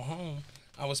want to go home.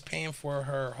 I was paying for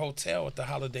her hotel at the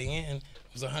Holiday Inn. It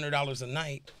was $100 a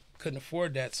night. Couldn't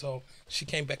afford that, so she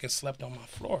came back and slept on my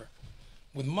floor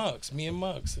with Muggs, me and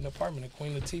Muggs, in the apartment at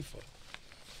Queen Latifah.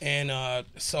 And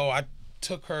so I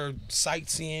took her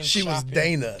sightseeing. She was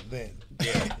Dana then.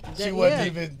 Yeah. She wasn't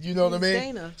even, you know what I mean?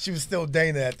 Dana. She was still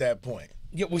Dana at that point.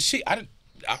 Yeah, well, I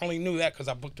only knew that because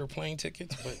I booked her plane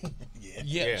tickets, but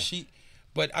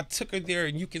but I took her there,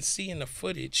 and you can see in the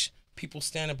footage people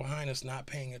standing behind us not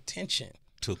paying attention.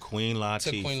 To Queen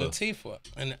Latifah.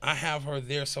 And I have her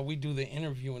there, so we do the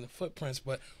interview in the Footprints.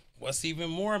 But what's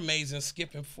even more amazing,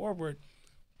 skipping forward,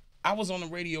 I was on the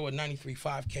radio at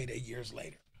 93.5 K-Day years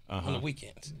later on the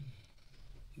weekends.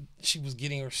 She was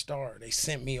getting her star. They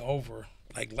sent me over,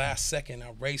 like last second.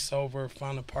 I race over,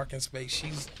 found a parking space.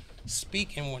 She's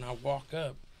speaking when I walk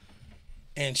up.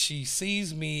 And she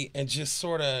sees me and just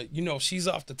sort of, she's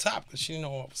off the top because she didn't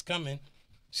know what was coming.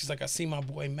 She's like, I see my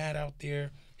boy Matt out there.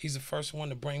 He's the first one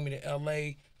to bring me to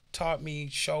L.A., taught me,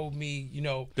 showed me,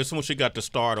 This is when she got the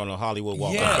start on the Hollywood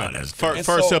Walk of Fame.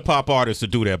 First hip-hop artist to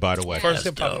do that, by the way. First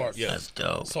hip-hop artist. Yeah. That's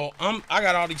dope. So I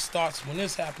got all these thoughts when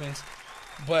this happens,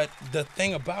 but the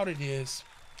thing about it is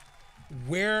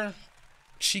where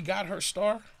she got her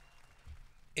star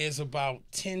is about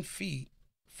 10 feet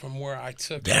from where I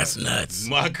took her. That's nuts.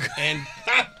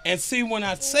 And see, when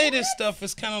I say this stuff,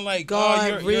 it's kind of like,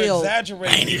 you're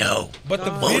exaggerating. I know. But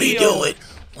the won't he do it?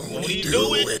 Won't he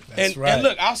do it? And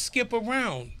look, I'll skip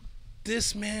around.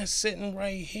 This man sitting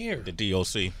right here. The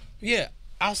D.O.C. Yeah.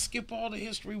 I'll skip all the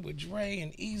history with Dre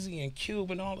and Easy and Cube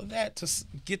and all of that to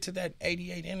get to that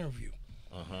 88 interview.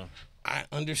 I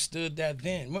understood that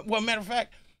then. Well, matter of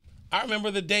fact, I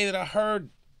remember the day that I heard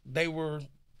they were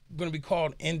going to be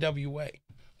called N.W.A.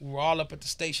 We were all up at the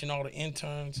station, all the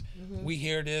interns. We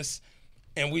hear this,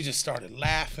 and we just started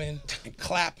laughing and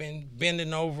clapping,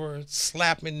 bending over,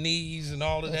 slapping knees and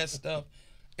all of that stuff.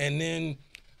 And then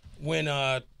when,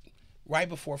 right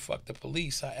before Fuck the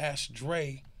Police, I asked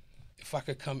Dre if I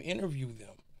could come interview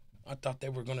them. I thought they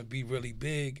were going to be really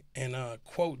big. And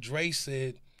quote, Dre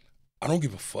said, "I don't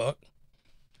give a fuck."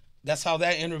 That's how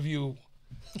that interview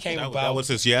came about. That was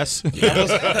his yes?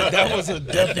 That was a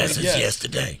definite That's his yes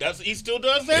today. He still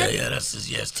does that? Yeah, that's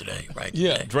his yes today, right?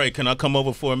 Yeah. Today. Dre, can I come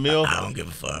over for a meal? I don't give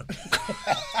a fuck.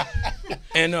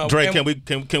 And Dre,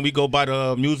 can we go by the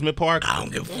amusement park? I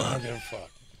don't give a I fuck. don't give a fuck.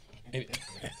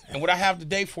 And what I have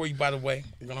today for you, by the way,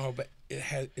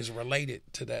 is related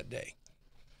to that day.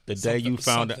 The day you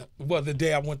found out. Well, the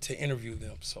day I went to interview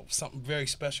them. So something very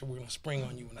special we're going to spring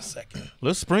on you in a second.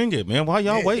 Let's spring it, man. Why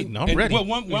y'all waiting? I'm ready. Well,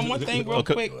 one thing real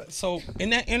Okay. quick. So in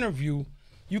that interview,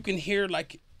 you can hear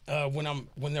like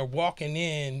when they're walking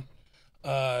in,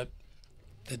 the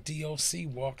D.O.C.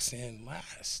 walks in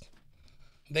last.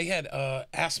 They had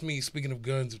asked me, speaking of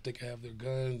guns, if they could have their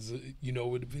guns, with the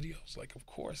videos. Like, of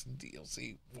course, the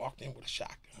D.O.C. walked in with a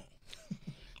shotgun.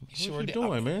 What you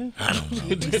doing, man? I don't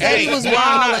know. Hey, was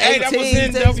wild at that was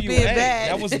 18, they was N.W.A. being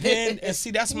bad. That was then, and see,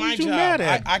 that's my you mad job.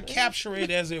 at? I capture it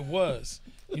as it was,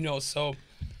 So,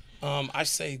 I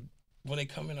say when they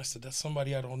come in, I said, "That's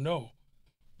somebody I don't know."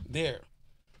 There,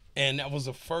 and that was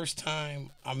the first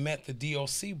time I met the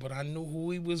D.O.C., but I knew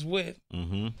who he was with,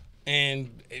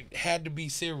 and it had to be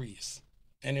serious,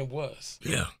 and it was.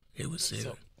 Yeah, it was serious.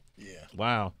 So, Yeah.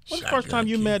 Wow. What's the Shotgun first time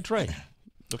you kid. met Dre?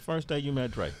 The first day you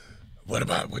met Dre? What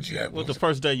about what you had? What's the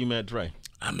first day you met Dre?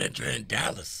 I met Dre in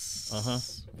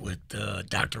Dallas with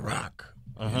Dr. Rock.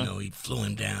 He flew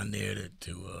him down there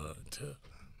to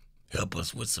help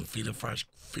us with some Feel the Fresh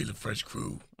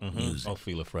crew music. Oh,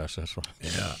 Feel It Fresh, that's right.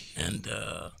 Yeah, and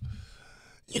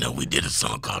we did a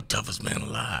song called "Toughest Man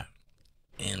Alive,"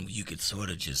 and you could sort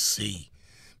of just see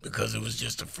because it was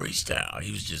just a freestyle.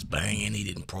 He was just banging. He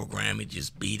didn't program it,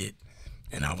 just beat it,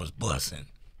 and I was bussing.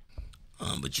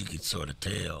 But you could sort of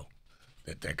tell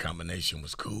that combination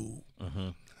was cool.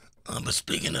 But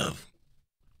speaking of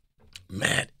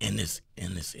Matt in this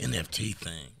NFT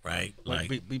thing, right?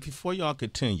 Like before y'all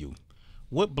continue,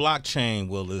 what blockchain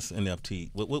will this NFT?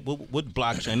 What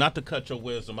blockchain? Not to cut your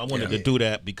wisdom, I wanted to do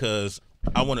that because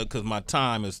my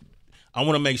time is. I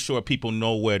want to make sure people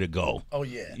know where to go. Oh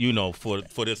yeah. For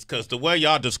this, because the way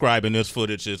y'all describing this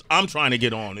footage is, I'm trying to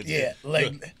get on it. Yeah,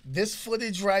 this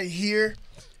footage right here,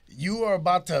 you are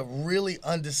about to really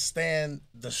understand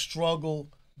the struggle,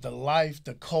 the life,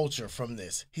 the culture from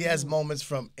this. He has moments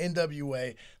from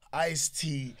N.W.A,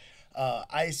 Ice-T,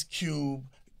 Ice Cube,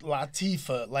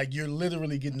 Latifah, like you're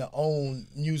literally getting to own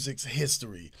music's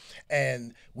history.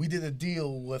 And we did a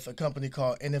deal with a company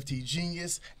called NFT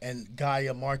Genius and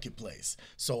Gaia Marketplace.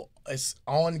 So it's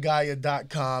on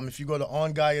Gaia.com. If you go to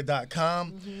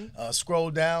ongaia.com,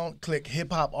 scroll down, click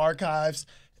Hip Hop Archives,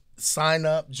 sign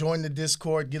up, join the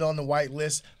Discord, get on the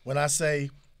whitelist. When I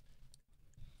say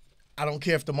I don't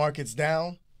care if the market's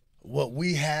down, what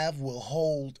we have will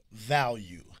hold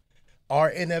value. Our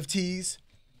NFTs,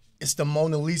 it's the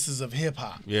Mona Lisas of hip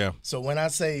hop. Yeah. So when I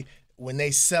say when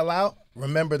they sell out,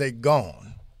 remember they're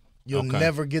gone. You'll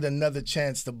never get another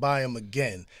chance to buy them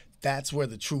again. That's where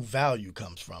the true value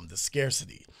comes from, the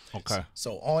scarcity. Okay.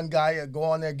 So on Gaia, go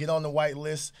on there, get on the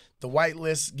whitelist. The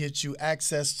whitelist gets you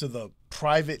access to the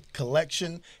private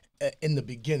collection in the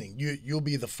beginning. You'll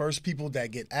be the first people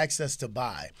that get access to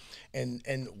buy,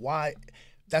 and why?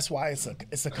 That's why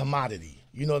it's a commodity.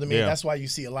 You know what I mean? Yeah. That's why you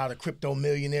see a lot of crypto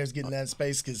millionaires getting that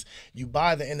space, because you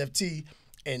buy the NFT,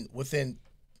 and within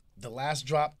the last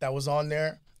drop that was on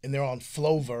there, and they're on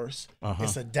Flowverse.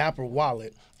 It's a Dapper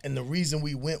wallet. And the reason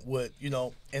we went with,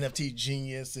 NFT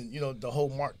Genius and, the whole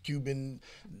Mark Cuban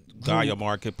group, Gaia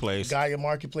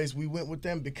Marketplace, we went with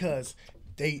them because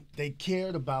they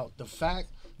cared about the fact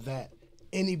that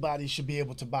anybody should be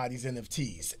able to buy these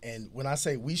NFTs. And when I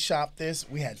say we shopped this,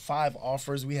 we had 5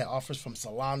 offers. We had offers from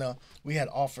Solana. We had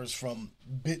offers from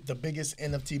the biggest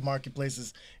NFT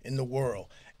marketplaces in the world.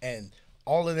 And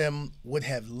all of them would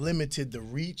have limited the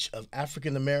reach of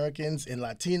African Americans and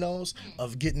Latinos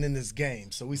of getting in this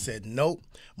game. So we said, nope.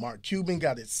 Mark Cuban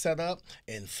got it set up,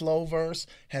 and Flowverse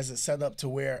has it set up to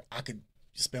where I could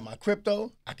spend my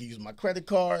crypto, I could use my credit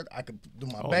card, I could do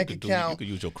my bank account. You could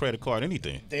use your credit card,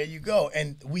 anything. There you go.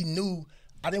 And we knew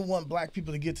I didn't want black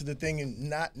people to get to the thing and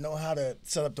not know how to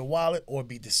set up the wallet or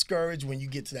be discouraged when you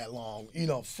get to that long,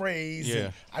 phrase. Yeah.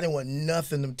 And I didn't want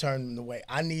nothing to turn them away.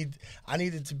 I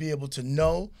needed to be able to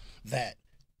know that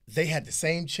they had the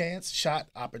same chance, shot,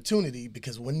 opportunity,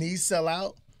 because when these sell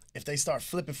out, if they start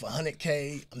flipping for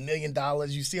 $100K, $1 million,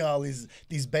 you see all these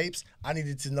babes, I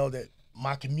needed to know that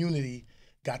my community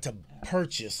got to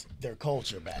purchase their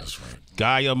culture back. That's right.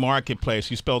 Gaia Marketplace.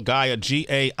 You spell Gaia,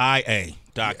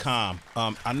 GAIA.com.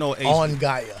 I know on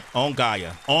Gaia.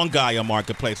 On Gaia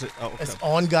Marketplace. Oh, okay. It's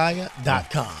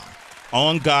ongaia.com.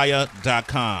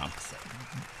 Ongaia.com.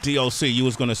 D.O.C, you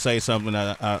was going to say something.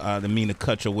 I didn't mean to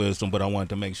cut your wisdom, but I wanted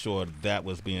to make sure that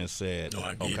was being said. No,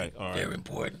 I get it. All right. Very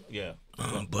important. Yeah.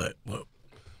 But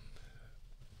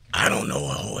I don't know a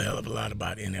whole hell of a lot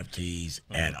about NFTs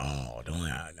at all.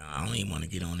 I don't even want to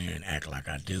get on there and act like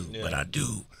I do, but I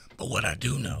do. But what I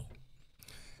do know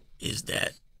is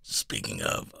that, speaking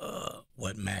of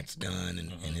what Matt's done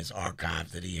and his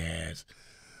archive that he has,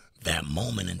 that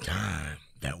moment in time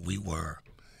that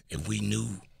if we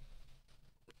knew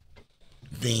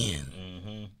then,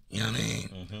 you know what I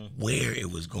mean, where it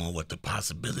was going, what the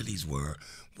possibilities were,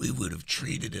 we would have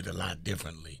treated it a lot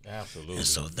differently. Absolutely. And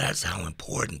so that's how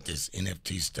important this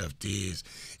NFT stuff is.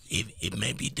 It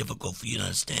may be difficult for you to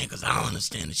understand, because I don't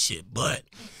understand the shit, but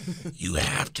you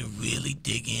have to really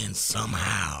dig in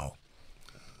somehow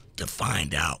to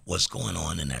find out what's going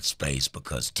on in that space,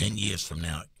 because 10 years from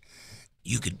now,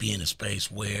 you could be in a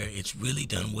space where it's really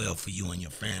done well for you and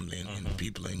your family and the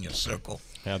people in your circle.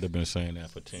 Have they been saying that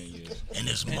for 10 years? And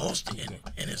it's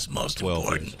most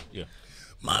important. Yeah.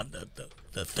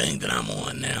 The thing that I'm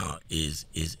on now is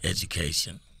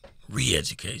education,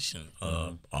 re-education,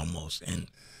 almost. And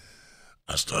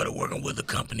I started working with a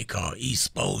company called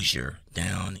Exposure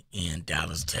down in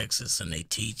Dallas, Texas, and they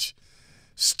teach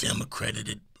STEM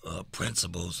accredited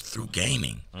principles through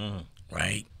gaming,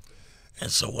 right? And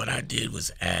so what I did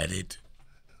was added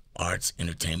arts,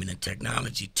 entertainment, and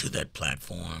technology to that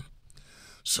platform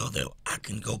so that I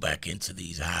can go back into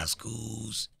these high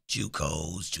schools,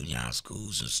 JUCOs, junior high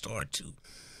schools, and start to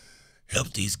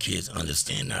help these kids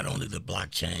understand not only the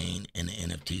blockchain and the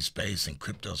NFT space and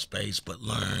crypto space, but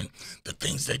learn the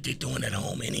things that they're doing at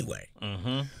home anyway.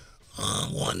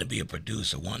 Wanting to be a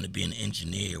producer, wanting to be an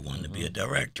engineer, wanting to be a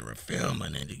director, a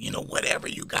filmman, and whatever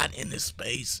you got in this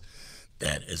space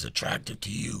that is attractive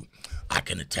to you, I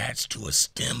can attach to a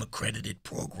STEM accredited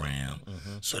program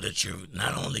so that you're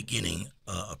not only getting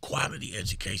a quality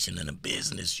education in a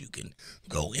business you can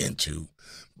go into,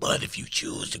 but if you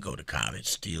choose to go to college,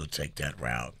 still take that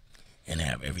route and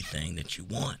have everything that you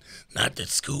want. Not that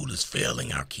school is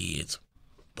failing our kids,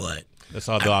 but that's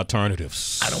all the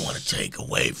alternatives. I don't want to take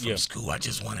away from school. I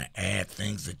just want to add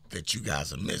things that you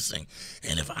guys are missing.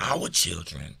 And if our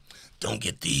children don't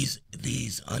get these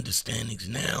understandings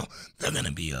now, they're going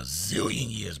to be a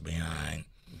zillion years behind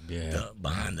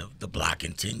the block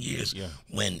in 10 years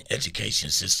when education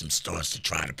system starts to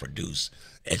try to produce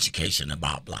education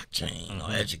about blockchain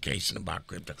or education about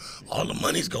crypto. All the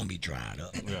money's going to be dried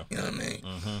up. You know what I mean?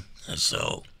 And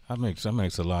so that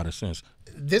makes a lot of sense.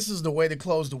 This is the way to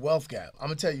close the wealth gap. I'm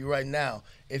going to tell you right now,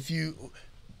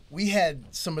 we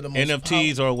had some of the most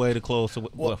NFTs are a way to close the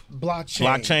wealth.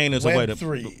 Blockchain is a way to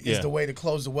Web3 is the way to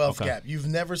close the wealth gap. You've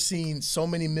never seen so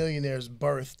many millionaires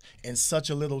birthed in such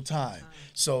a little time.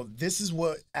 So this is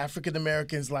what African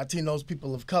Americans, Latinos,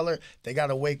 people of color, they got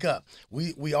to wake up.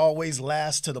 We always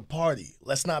last to the party.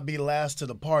 Let's not be last to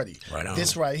the party. Right on.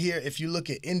 This right here, if you look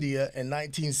at India in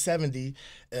 1970,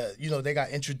 they got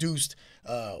introduced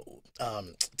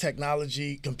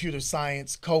technology, computer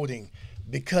science, coding,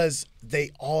 because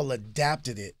they all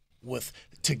adapted it with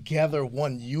together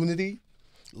one unity.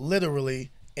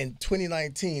 Literally, in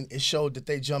 2019, it showed that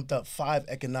they jumped up 5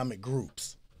 economic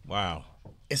groups. Wow.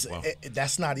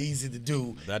 That's not easy to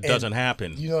do. That doesn't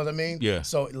happen. You know what I mean? Yeah.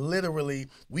 So literally,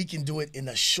 we can do it in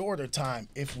a shorter time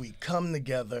if we come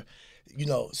together.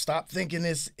 Stop thinking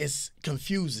it's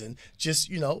confusing.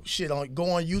 Just, go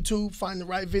on YouTube, find the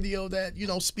right video that,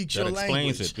 speaks your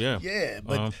language. That explains it,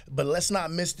 Yeah, but let's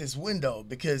not miss this window,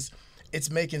 because it's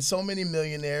making so many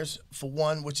millionaires, for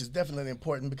one, which is definitely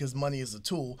important because money is a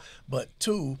tool, but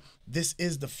 2, this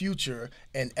is the future,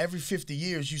 and every 50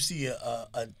 years you see a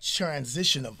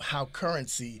transition of how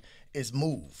currency is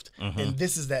moved. And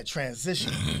this is that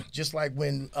transition. Just like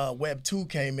when Web 2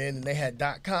 came in and they had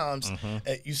 .coms,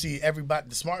 you see everybody,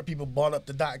 the smart people bought up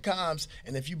the .coms,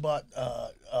 and if you bought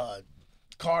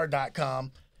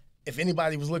car.com, if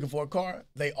anybody was looking for a car,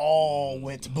 they all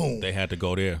went to boom. They had to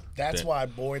go there. That's why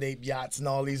Bored Ape Yachts and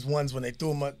all these ones, when they threw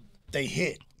them up, they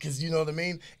hit. Because you know what I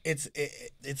mean?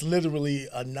 It's literally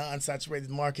a non-saturated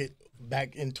market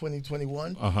back in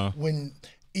 2021 when,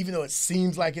 even though it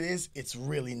seems like it is, it's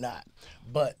really not.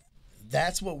 But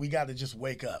that's what we got to just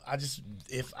wake up.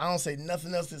 If I don't say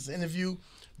nothing else in this interview,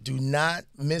 Do not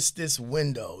miss this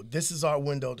window. This is our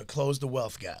window to close the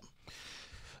wealth gap.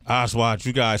 Oswald,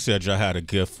 you guys said y'all had a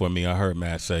gift for me. I heard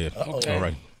Matt say it. Okay. All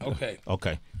right. Okay.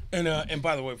 Okay. And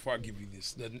by the way, before I give you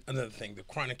this, another thing, the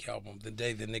Chronic album, The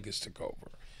Day the Niggas Took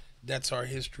Over, that's our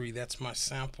history. That's my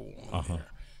sample on there.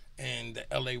 And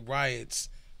the L.A. riots,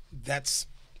 that's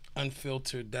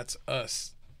unfiltered. That's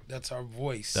us. That's our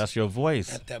voice. That's your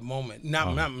voice at that moment.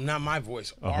 Not my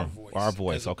voice. Our voice. Our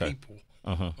voice. As a Okay. people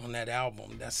on that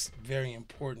album. That's very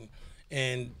important.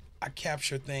 And I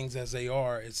capture things as they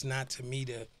are. It's not to me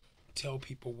to tell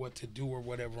people what to do or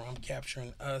whatever. I'm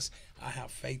capturing us. I have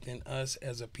faith in us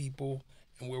as a people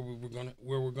and where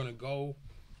we're gonna go,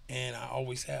 and I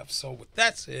always have. So with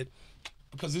that said,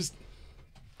 because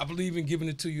I believe in giving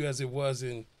it to you as it was,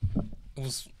 and it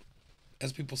was,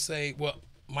 as people say, well,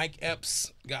 Mike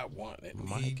Epps got one.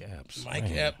 Mike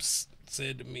Epps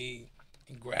said to me,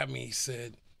 he grabbed me, he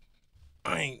said,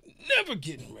 I ain't never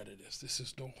getting rid of this. This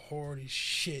is the hardest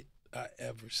shit I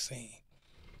ever seen.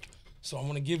 So I'm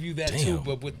gonna give you that too,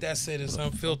 but with that said, it's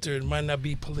unfiltered. It might not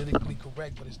be politically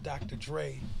correct, but it's Dr.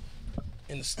 Dre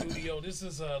in the studio. This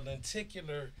is a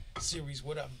lenticular series.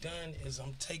 What I've done is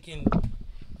I'm taking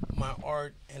my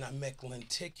art and I make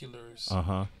lenticulars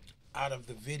out of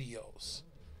the videos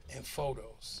and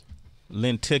photos.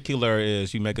 Lenticular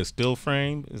is you make a still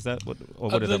frame? Is that what? Or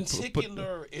what a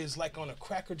lenticular is like on a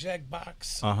Cracker Jack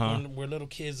box. Where little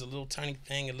kids, a little tiny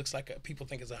thing. It looks like people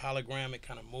think it's a hologram. It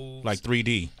kind of moves. Like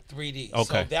 3D. 3D. Okay.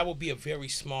 So that would be a very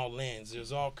small lens.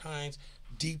 There's all kinds.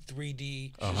 Deep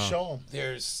 3D. Show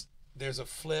them. There's a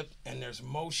flip and there's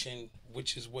motion,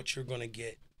 which is what you're gonna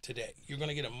get today. You're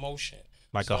gonna get a motion.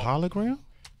 Like a hologram?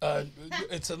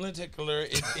 It's a lenticular.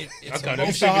 It's okay, a let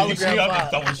me see. I'm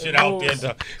throwing shit out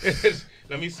there.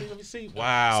 Let me see.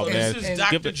 Wow, so man. This is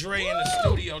Dr. Dre in the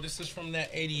studio. This is from that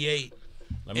 88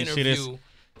 Let me interview. see this.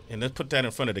 And let's put that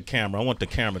in front of the camera. I want the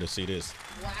camera to see this.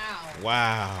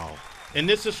 Wow. And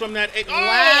this is from that.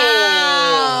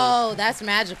 Wow, that's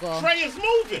magical. Trey is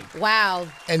moving. Wow.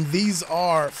 And these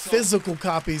are physical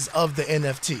copies of the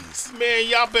NFTs. Man,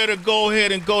 y'all better go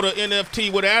ahead and go to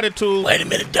NFT With Attitude. Wait a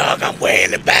minute, dog. I'm way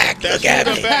in the back. That's Look at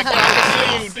in me. the back.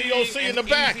 I see you. D.O.C. in the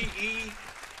back. Eazy-E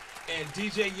and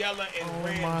DJ Yella and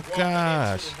Ren my walking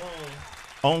gosh. into the room.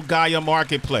 On Gaia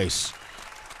Marketplace.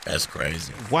 That's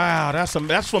crazy. Wow, that's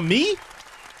for me?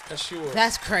 That's yours.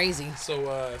 That's crazy.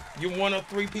 So you're one of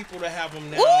 3 people to have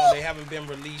them now. Woo! They haven't been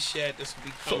released yet. This will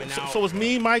be coming out. So it's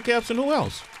me, Mike Epps, and who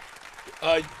else?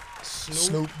 Snoop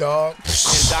Snoop Dogg.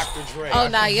 and Dr. Dre. Oh,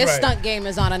 nah, your Dre. stunt game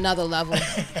is on another level.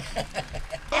 So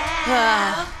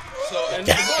and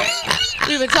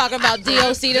We've been talking about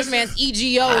D.O.C. This man's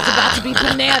EGO is about to be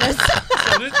bananas.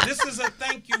 so this is a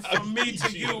thank you from me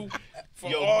to you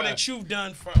for all that you've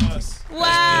done for us.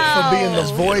 Wow. For being the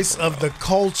voice of the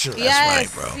culture.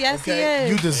 Yes, right, bro. yes, Okay? he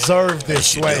You is. deserve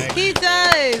this, Sway. He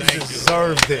does. You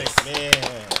deserve this. Man.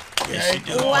 Yes, you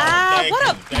do. Wow, Thank what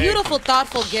you, a thank beautiful,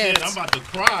 thoughtful Shit, gift. I'm about to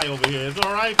cry over here. It's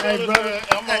all right, Hey, fellas? brother.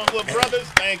 I'm on with brothers.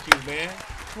 Thank you, man.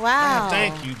 Wow.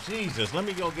 Thank you, Jesus. Let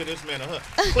me go get this man a hug.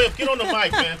 Cliff, get on the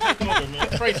mic, man. Take over, man.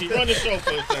 Tracy, run the show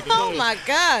for a second. Go Oh ahead. my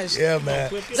gosh. Yeah, man.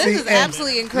 This is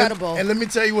absolutely incredible. And let me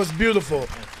tell you what's beautiful.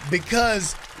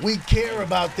 Because we care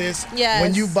about this, Yes.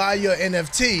 when you buy your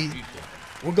NFT,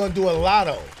 we're going to do a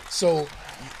lotto. So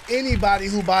anybody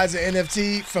who buys an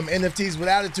NFT from NFTs With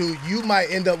Attitude, you might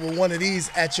end up with one of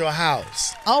these at your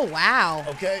house. Oh, wow.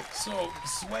 Okay? So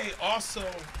Sway, also,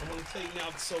 I want to tell you now.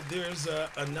 So there's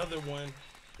another one.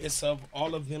 It's of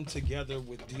all of them together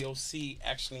with D.O.C.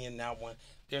 actually in that one.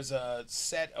 There's a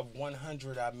set of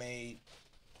 100 I made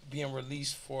being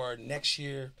released for next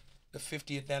year, the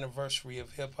 50th anniversary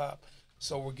of hip hop.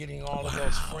 So we're getting all of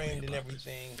those framed and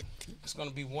everything. It's going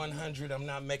to be 100. I'm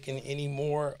not making any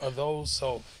more of those.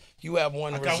 So you have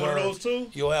one reserved. got one of those too?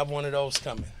 You'll have one of those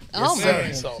coming. Oh, Yes,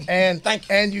 man. sir. So And thank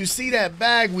you. And you see that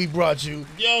bag we brought you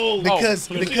Yo, because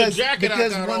you see the jacket I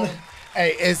got on?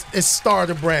 hey, it's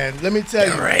Starter brand. Let me tell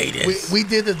you, Greatest. we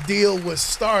did a deal with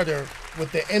Starter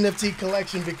with the NFT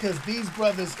collection because these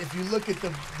brothers, if you look at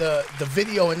the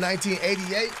video in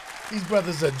 1988, these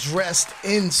brothers are dressed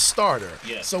in Starter.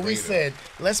 Yes, so we said,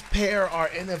 let's pair our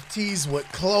NFTs with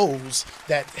clothes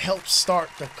that help start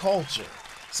the culture.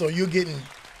 So you're getting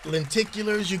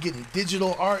lenticulars, you're getting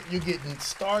digital art, you're getting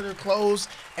Starter clothes,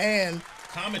 and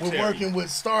Commentary. we're working with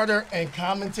Starter and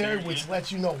commentary, which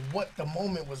lets you know what the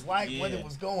moment was like, what it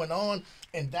was going on.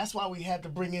 And that's why we had to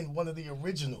bring in one of the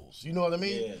originals. You know what I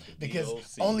mean? Yeah, the because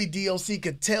D.O.C. only D.O.C.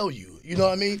 could tell you. You know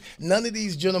what I mean? None of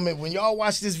these gentlemen, when y'all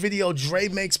watch this video, Dre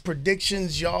makes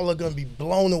predictions, y'all are going to be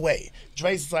blown away.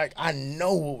 Dre's like, I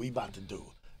know what we about to do.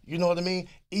 You know what I mean?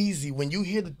 Easy. When you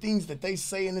hear the things that they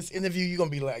say in this interview, you're going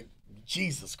to be like,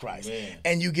 Jesus Christ. Man.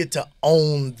 And you get to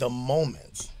own the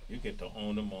moments. You get to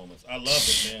own the moments. I love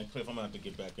it, man. Cliff, I'm going to have to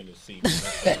get back in the seat.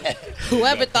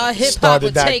 Whoever thought hip hop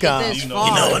would take it this far.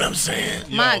 You know what I'm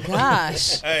saying? My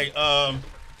gosh. Hey,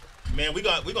 man, we're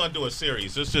gonna do a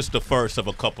series. This is just the first of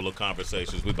a couple of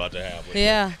conversations we're about to have with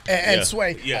you. And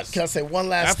Sway, can I say one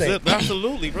last thing?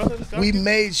 Absolutely, brother. We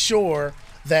made sure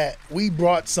that we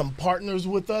brought some partners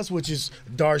with us, which is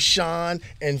Darshawn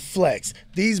and Flex.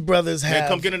 These brothers have... Man,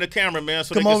 come get in the camera, man,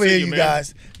 so come they can over see here, you, you man.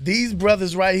 guys. These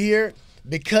brothers right here,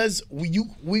 because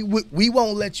we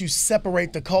won't let you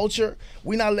separate the culture.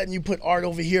 We're not letting you put art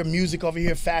over here, music over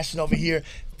here, fashion over here.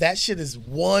 That shit is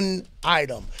one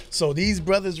item. So these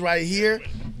brothers right here,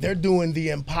 they're doing the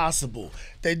impossible.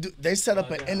 They set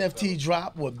up an NFT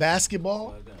drop with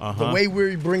basketball. The way we're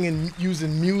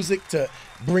using music to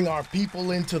bring our people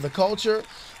into the culture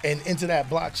and into that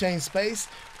blockchain space.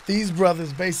 These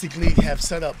brothers basically have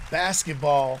set up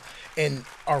basketball and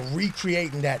are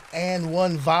recreating that and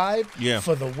one vibe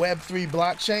for the Web3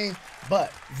 blockchain.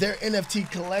 But their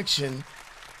NFT collection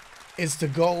is to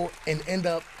go and end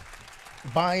up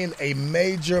buying a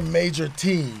major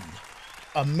team.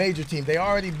 A major team. They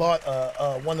already bought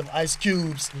one of Ice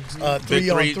Cube's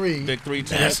 3-on-3. Big 3 teams.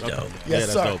 That's dope. Yes,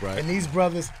 that's sir. dope, right? And these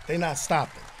brothers, they're not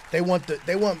stopping. They want the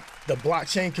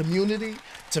blockchain community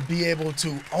to be able to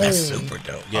own That's super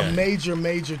dope. a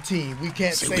major team. We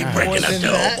can't See, say we more breaking up than the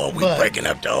that. whole, we but- breaking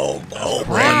up the whole Wow.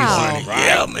 brand party.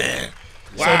 Yeah, man.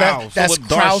 So Wow. that's with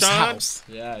Kraus Darshawn? House.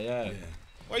 Yeah.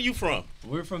 Where you from?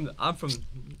 I'm from.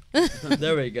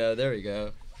 There we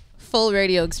go. Full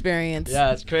radio experience.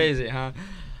 Yeah, it's crazy, huh?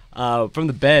 From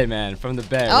the Bay, man. From the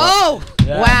Bay. Oh,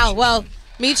 Yeah. wow. Well,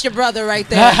 meet your brother right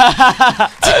there.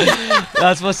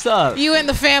 That's what's up. You in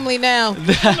the family now.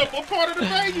 What part of the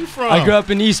Bay you from? I grew up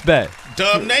in East Bay.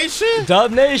 Dub Nation?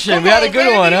 Dub Nation. Come We had a on, good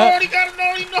baby, one, you huh? already got to know.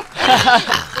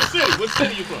 What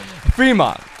city you from?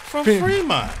 Fremont. From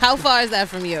Fremont. How far is that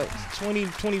from you? 20,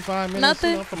 25 minutes.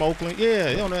 Nothing? You know, from Oakland.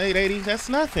 Yeah, you know, 880. That's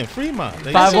nothing. Fremont.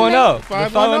 510.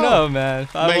 510, man.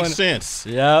 Makes 510. sense.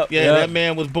 Yep. Yeah, that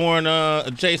man was born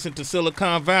adjacent to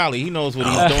Silicon Valley. He knows what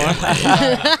he's doing.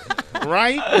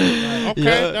 Right? Okay.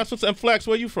 Yeah. That's what's. And Flex,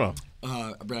 where you from?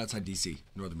 Right outside D.C.,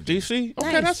 Northern Virginia. D.C.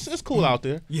 Okay, it's cool out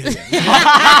there. Yeah.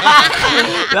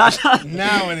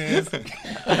 Now it is.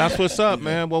 That's what's up,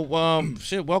 man. Well,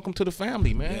 shit, welcome to the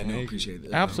family, man. Yeah, no, appreciate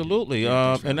it. Absolutely.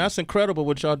 And that's incredible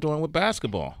what y'all doing with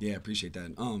basketball. Yeah, appreciate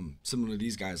that. Similar to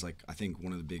these guys, like I think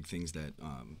one of the big things that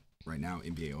right now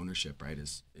NBA ownership, right,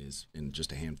 is in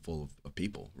just a handful of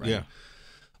people, right? Yeah.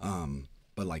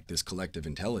 But like this collective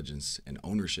intelligence and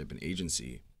ownership and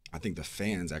agency, I think the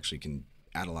fans actually can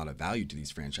add a lot of value to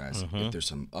these franchises if there's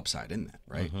some upside in that,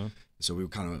 right? So we were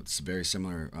kind of very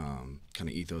similar kind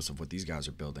of ethos of what these guys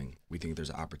are building. We think there's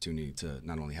an opportunity to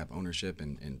not only have ownership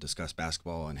and discuss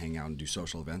basketball and hang out and do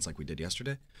social events like we did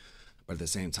yesterday, but at the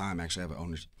same time actually have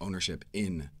ownership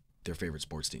in their favorite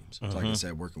sports teams. So like I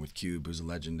said, working with Cube, who's a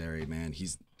legendary, man.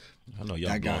 I know y'all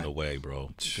that blown guy- away,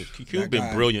 bro. that Cube been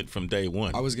guy- brilliant from day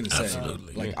one. I was going to say,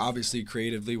 Absolutely, like yeah. obviously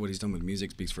creatively what he's done with music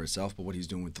speaks for itself, but what he's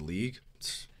doing with the league,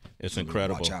 It's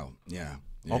incredible. watch out. Yeah.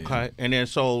 Okay. And then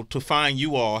so to find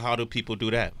you all, how do people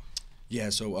do that? Yeah,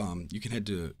 so you can head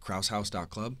to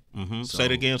kraushaus.club. So, Say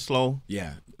it again slow.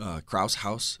 Yeah,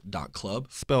 kraushaus.club.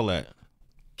 Spell that.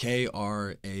 Krause.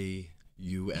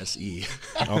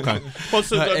 Okay. Well,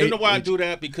 so you know why I do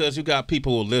that? Because you got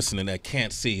people who are listening that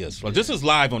can't see us. Well, this is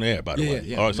live on air, by the way.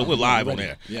 Yeah. All right, so No, we're live on ready.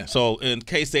 air. Yeah. So in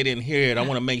case they didn't hear it, I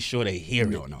want to make sure they hear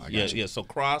it. No, I got yeah, you. Yeah. So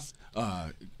cross.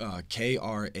 KRAUSE.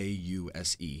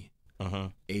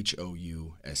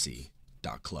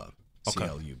 Okay.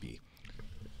 CLUB.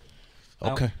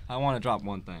 Okay. I want to drop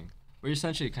one thing. We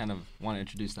essentially kind of want to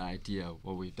introduce the idea of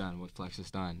what we've done, what Flex has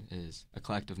done, is a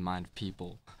collective mind of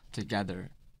people together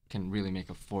can really make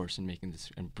a force in making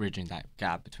this and bridging that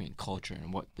gap between culture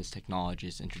and what this technology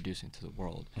is introducing to the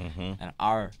world. And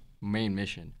our main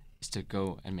mission is to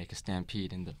go and make a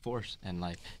stampede in the force and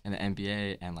like in the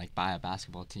NBA and like buy a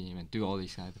basketball team and do all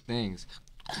these kinds of things.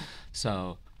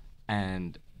 So,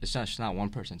 and it's just not one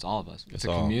person, it's all of us. It's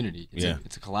a all- community. yeah.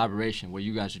 It's a collaboration. What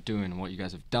you guys are doing and what you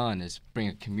guys have done is bring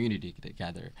a community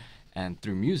together and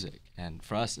through music. And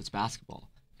for us, it's basketball.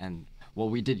 And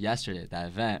what we did yesterday at that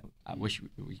event, I wish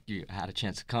you had a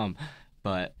chance to come,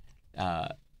 but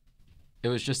it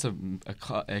was just a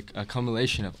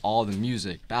accumulation of all the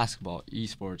music, basketball,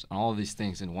 esports, and all of these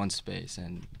things in one space.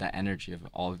 And that energy of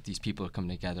all of these people are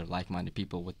coming together, like-minded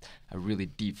people with a really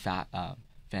deep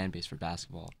fan base for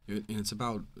basketball. And it's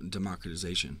about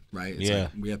democratization, right? It's Yeah.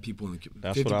 like we have people in the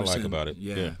That's what I like about it.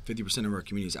 Yeah, 50% of our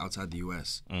communities outside the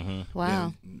U.S.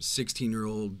 Wow.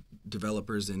 16-year-old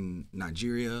developers in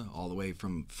Nigeria, all the way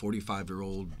from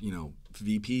 45-year-old,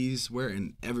 VPs,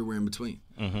 and everywhere in between.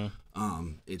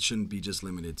 It shouldn't be just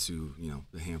limited to,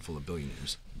 the handful of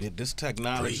billionaires. This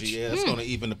technology, it's going to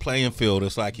even the playing field.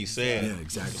 It's like he said. Yeah,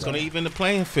 exactly. It's going to even the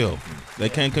playing field. They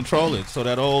can't control it. So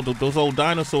those old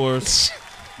dinosaurs.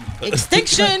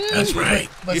 Extinction. That's right.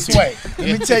 But Sway,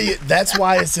 let me tell you, that's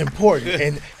why it's important.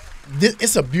 And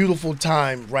it's a beautiful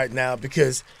time right now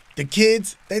because the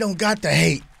kids, they don't got the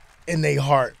hate in their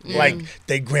heart like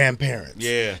their grandparents.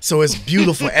 Yeah. So it's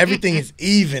beautiful. Everything is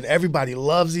even. Everybody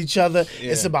loves each other.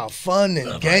 Yeah. It's about fun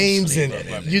and games and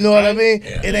you know what I mean?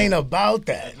 Yeah. It ain't about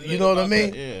that. You know what I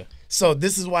mean? Yeah. So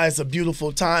this is why it's a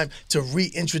beautiful time to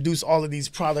reintroduce all of these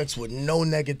products with no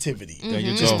negativity. There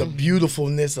you Just go. the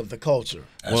beautifulness of the culture.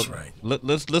 That's right.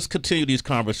 Let's continue these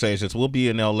conversations. We'll be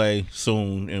in LA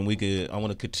soon, and I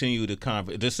want to continue the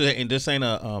conversation. This ain't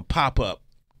a pop-up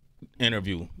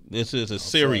interview. This is a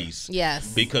series.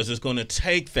 Yes. Because it's going to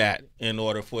take that in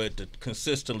order for it to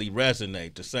consistently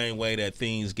resonate. The same way that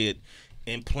things get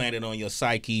implanted on your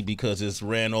psyche because it's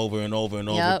ran over and over and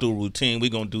over through routine. We're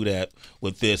going to do that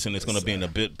with this, and it's going to be in a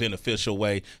bit beneficial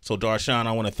way. So, Darshawn,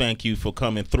 I want to thank you for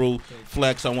coming through.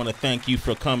 Flex, I want to thank you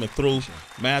for coming through.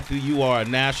 Matthew, you are a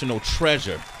national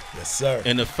treasure. Yes, sir.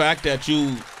 And the fact that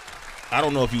I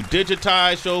don't know if you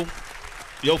digitize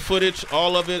your footage,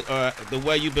 all of it, or the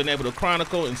way you've been able to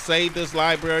chronicle and save this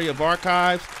library of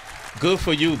archives, good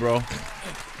for you, bro.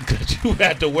 You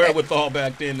had the wherewithal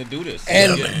back then to do this.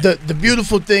 And the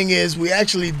beautiful thing is we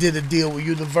actually did a deal with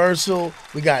Universal.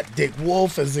 We got Dick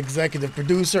Wolf as executive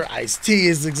producer, Ice-T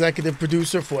as executive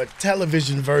producer for a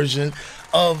television version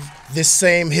of this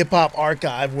same hip-hop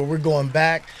archive where we're going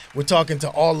back. We're talking to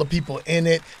all the people in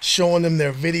it, showing them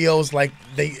their videos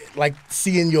like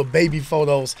seeing your baby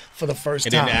photos for the first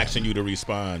time. And then asking you to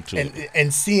respond to it.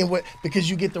 And seeing because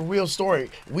you get the real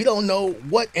story. We don't know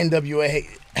what N.W.A.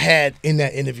 had in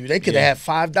that interview. They could have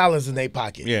had $5 in their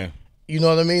pocket. Yeah. You know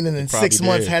what I mean? And in 6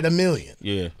 months had $1 million.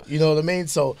 Yeah. You know what I mean?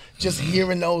 So just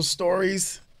hearing those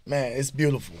stories, man, it's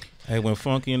beautiful. Hey, when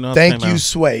Funky enough Thank came you, out,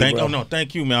 Sway, bro. No,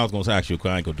 thank you, man. I was going to ask you a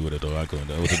question. I ain't going to do it,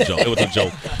 though. It was a joke. It was a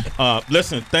joke.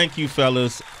 Listen, thank you,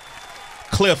 fellas.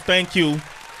 Cliff, thank you.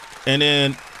 And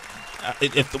then,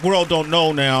 if the world don't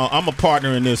know now, I'm a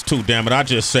partner in this, too, damn it. I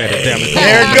just said it, damn it.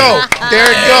 There it go.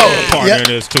 There it go. I'm a partner in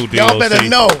this, too, D.O.C. Y'all better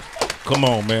know. Come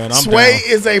on, man. I'm Sway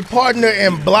down. is a partner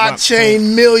in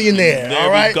Blockchain Millionaire. There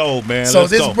all right? we go, man. So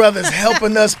Let's this go. brother's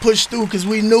helping us push through because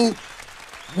we knew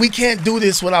we can't do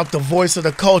this without the voice of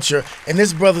the culture. And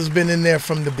this brother's been in there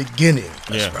from the beginning.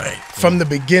 That's right. From the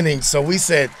beginning. So we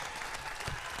said,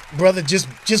 brother, just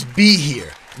be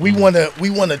here. We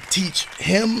wanna teach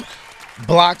him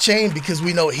blockchain because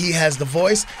we know he has the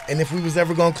voice, and if we was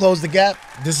ever gonna close the gap,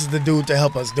 this is the dude to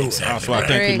help us do it. That's why I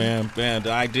thank you, man. Man,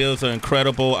 the ideas are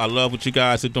incredible. I love what you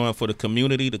guys are doing for the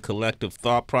community, the collective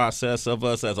thought process of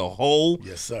us as a whole.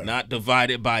 Yes, sir. Not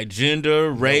divided by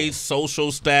gender, race,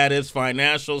 social status,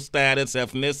 financial status,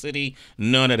 ethnicity,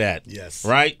 none of that. Yes.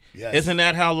 Right? Yes. Isn't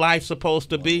that how life's supposed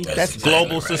to be? That's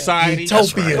global exactly right. society.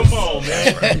 Utopia. Come on,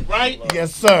 man. Right?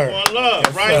 Yes, sir. One love,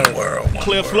 Yes, right? sir.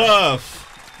 Cliff Love.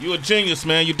 You a genius,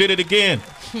 man. You did it again.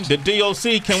 The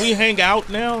D.O.C. Can we hang out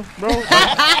now, bro?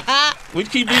 we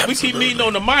keep meeting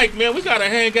on the mic, man. We gotta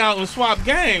hang out and swap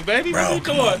game, baby. Bro, what you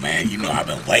come doing? on, man. You know I've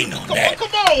been waiting on Come that. on,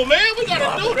 come on, man. We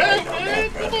gotta do that, man.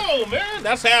 Come on, man.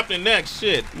 That's happening next.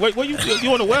 Shit. Wait,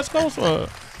 you on the West Coast or?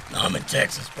 No, I'm in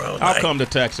Texas, bro. I'll come to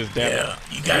Texas, damn it. Yeah,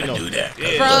 you gotta do that.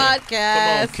 Yeah.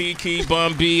 Broadcast. Come on, Kiki,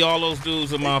 Bun B, all those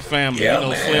dudes are my family. Yeah, you know,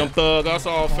 man. Slim Thug, that's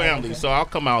all family. So I'll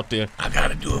come out there. I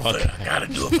gotta do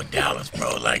it for Dallas,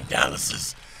 bro. Like Dallas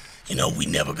is, we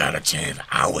never got a chance.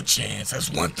 Our chance. That's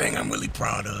one thing I'm really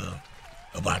proud of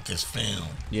about this film.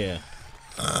 Yeah.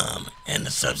 And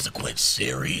the subsequent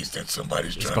series that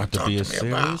somebody's trying about to to talk be to a me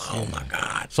series? about. Oh Yeah. my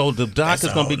God. So the doc That's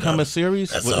is going to become nother- a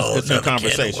series? That's Well, a whole it's in nother can of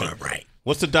conversation. worms, right?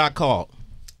 What's the doc called?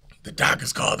 The doc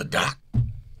is called the doc.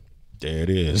 There it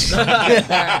is.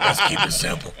 Let's keep it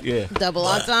simple. Yeah. Double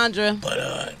entendre. But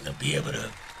to be able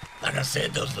to, like I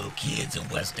said, those little kids in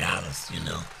West Dallas,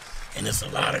 and there's a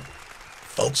lot of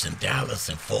folks in Dallas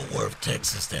and Fort Worth,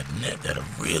 Texas that are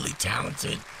really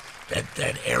talented.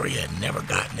 That area had never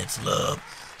gotten its love.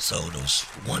 So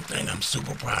one thing I'm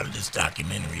super proud of this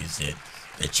documentary is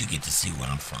that you get to see where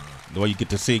I'm from. Well, you get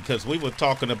to see, because we were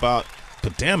talking about,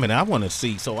 but damn it, I want to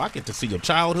see, so I get to see your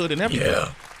childhood and everything.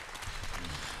 Yeah.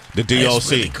 The D.O.C.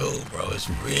 It's really cool, bro. It's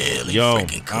really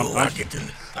freaking cool.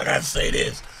 I gotta say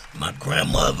this. My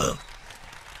grandmother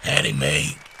Hattie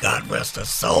Mae, God rest her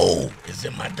soul, is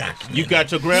in my documentary. You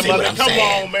got your grandmother? Come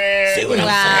on, man. See what I'm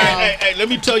saying? Hey, let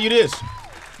me tell you this.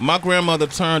 My grandmother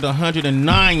turned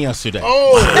 109 yesterday.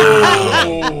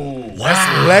 Oh,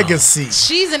 Wow. legacy.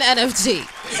 She's an NFT.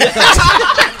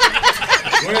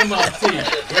 Grandma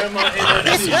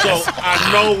NFT. So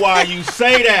I know why you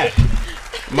say that.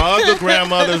 My other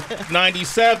grandmother's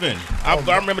 97. I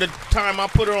remember the time I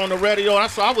put her on the radio. I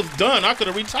was done. I could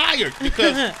have retired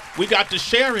because we got to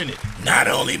share in it. Not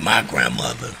only my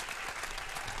grandmother,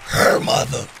 her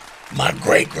mother, my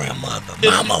great-grandmother,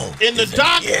 Mama. In the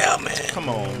doc? Yeah, man. Come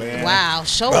on, man. Wow,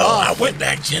 show Bro, off. I went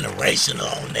back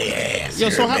generational on their ass. Yeah,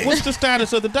 so you hear me? what's the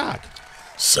status of the doc?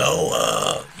 So,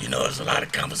 there's a lot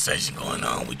of conversation going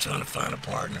on. We're trying to find a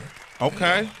partner.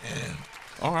 Okay. And,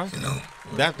 All right.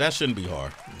 That shouldn't be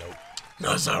hard. Nope.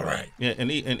 No, it's all right. Yeah, and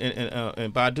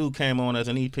Badu came on as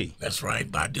an EP. That's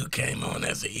right. Badu came on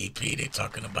as an EP. They're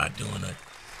talking about doing a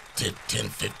 10,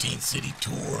 15 city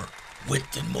tour with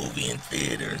the movie in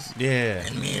theaters. Yeah.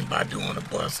 And me and Badu on the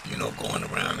bus, going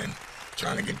around and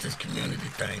trying to get this community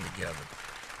thing together.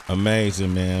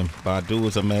 Amazing, man. Badu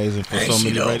is amazing for Ain't so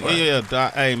she many though, reasons.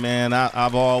 Yeah, hey, man,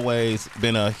 I've always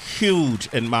been a huge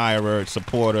admirer,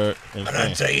 supporter, and But I'll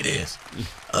fan. tell you this.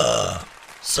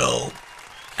 So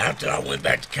after I went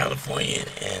back to California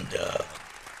and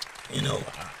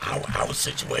our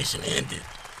situation ended,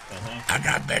 I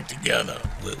got back together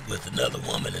with another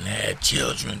woman and had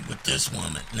children with this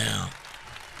woman. Now,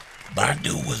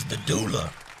 Badu was the doula.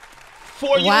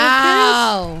 For your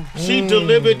Wow. kids? She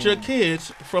delivered your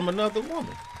kids from another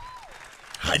woman.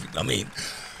 I mean,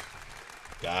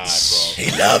 God, bro. he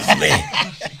loves me.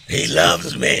 He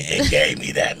loves me and gave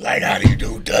me that. Like, how do you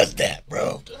do? Does that,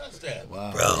 bro? Does that?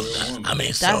 Wow. Bro, I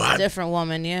mean, so That's a different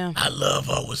woman, yeah. I love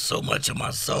her with so much of my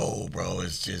soul, bro.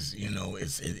 It's just,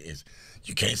 it's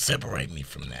you can't separate me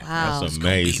from that. Wow. That's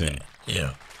amazing.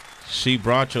 Yeah. She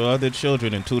brought your other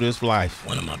children into this life.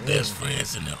 One of my best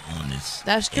friends on this.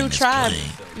 That's true in this tribe.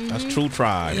 plane. That's true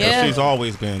tribe. Yeah. She's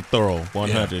always been thorough,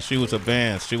 100. She was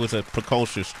advanced. She was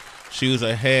precocious. She was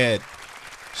ahead.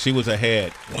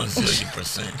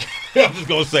 1,000,000%. I'm just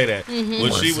gonna say that Mm-hmm.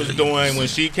 when she was doing when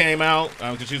she came out,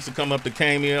 because she used to come up to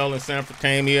KML in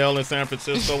San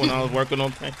Francisco when I was working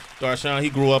on Darshawn. He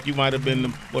grew up. You might have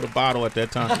been with a bottle at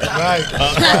that time, Right.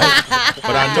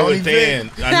 but I knew Tony it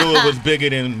then. I knew it was bigger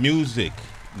than music.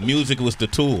 Music was the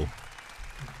tool,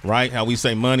 right? How we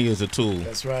say money is a tool.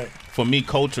 That's right. For me,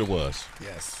 culture was.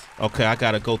 Yes. Okay, I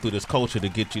got to go through this culture to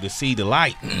get you to see the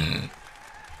light.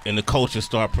 And the culture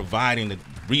start providing the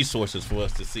resources for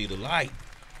us to see the light.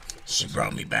 She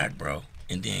brought me back, bro,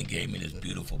 and then gave me this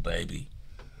beautiful baby.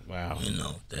 Wow.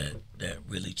 That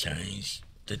really changed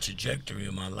the trajectory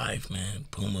of my life, man.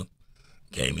 Puma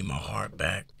gave me my heart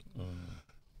back,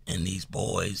 and these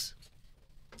boys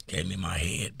gave me my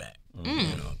head back.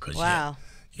 Because Wow.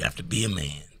 you have to be a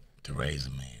man to raise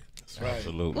a man. That's right.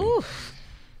 Absolutely. Oof.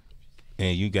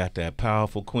 And you got that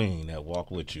powerful queen that walk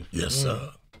with you. Yes,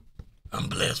 sir. I'm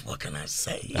blessed. What can I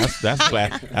say? That's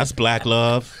black. That's black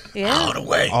love Yeah. All the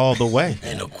way. all the way.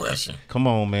 Ain't no question. Come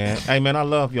on, man. Hey, man, I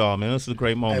love y'all, man. This is a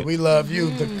great Hey, moment. we love you.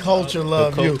 The culture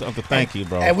love you. Thank you,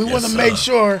 bro. And we want to Yes, make sir.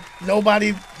 sure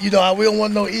nobody, we don't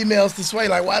want no emails to Sway.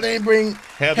 Like, why they ain't bring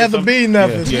Heather B some-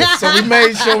 nothing? Yeah, yeah. So we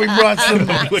made sure we brought some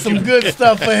good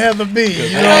stuff for Heather B. You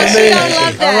know what I She mean? don't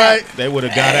love that. All right. They would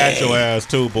have got at your ass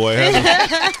too, boy.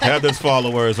 Heather's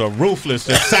followers are ruthless.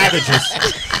 They're savages.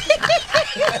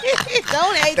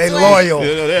 Don't hate They Sway. loyal.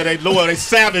 They loyal. They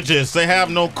savages. They have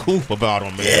no couth about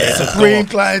them, man. It's a Supreme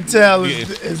dog. Clientele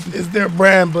is their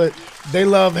brand, but they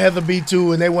love Heather B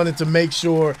too, and they wanted to make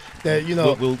sure that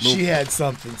she had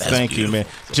something. Thank you, man.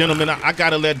 Gentlemen, I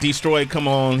got to let Destroy come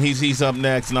on. He's up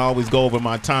next, and I always go over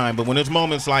my time. But when there's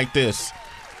moments like this,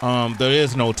 there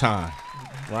is no time,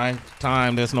 right?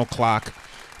 Time, there's no clock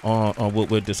on what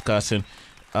we're discussing.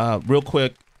 Real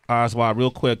quick, Oswald,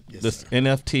 this sir.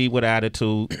 NFT with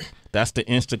attitude. That's the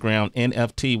Instagram,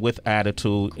 NFT with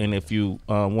attitude. And if you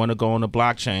want to go on the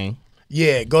blockchain,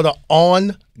 Yeah, go to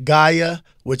OnGaia,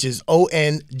 which is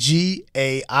ONGAIA.com.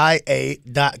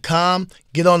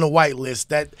 Get on the whitelist.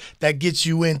 That gets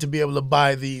you in to be able to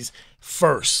buy these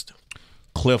first.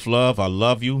 Cliff Love, I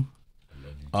love you.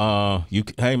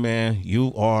 Hey man,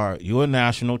 you're a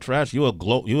national treasure.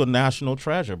 You're a national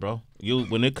treasure, bro.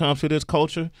 When it comes to this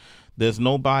culture, there's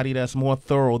nobody that's more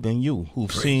thorough than you,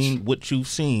 who've seen what you've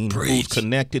seen, who's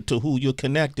connected to who you're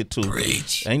connected to.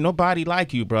 Preach. Ain't nobody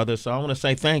like you, brother. So I want to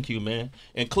say thank you, man.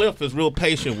 And Cliff is real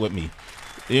patient with me,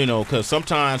 because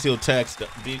sometimes he'll text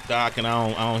Big Doc and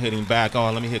I don't hit him back. Oh,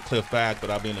 let me hit Cliff back, but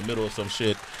I'll be in the middle of some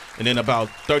shit. And then about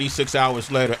 36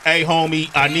 hours later, hey, homie,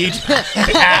 I need you.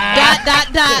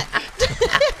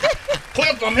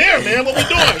 Cliff, I'm here, man. What we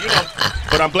doing? You know.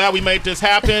 But I'm glad we made this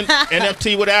happen.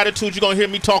 NFT with Attitude. You're going to hear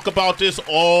me talk about this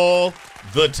all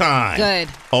the time. Good.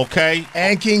 Okay.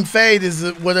 And King Fade is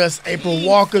with us. April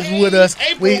Walker's with us.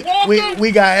 We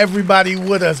got everybody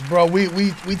with us, bro. We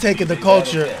taking the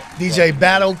culture. DJ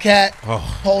Battle Cat,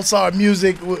 Pulsar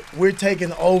Music. We're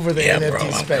taking over the NFT bro,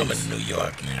 I'm space. coming to New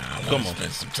York now. I want to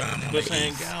spend some time on Let's the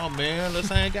hang East. out, man. Let's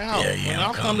hang out. Yeah,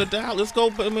 I'll come to Dallas. Let's go,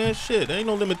 man. Shit, there ain't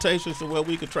no limitations to where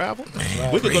we could travel.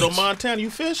 Man, we could go to preach. Montana. You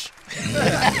fish?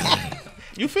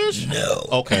 You fish? No.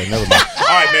 Okay, never mind. All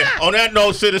right, man. On that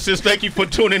note, citizens, thank you for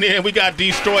tuning in. We got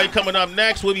Destroy coming up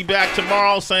next. We'll be back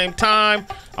tomorrow, same time.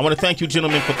 I want to thank you,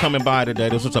 gentlemen, for coming by today.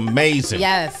 This was amazing.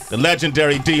 Yes. The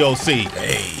legendary D.O.C.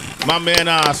 Hey. My man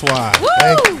Oswald.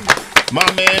 Woo!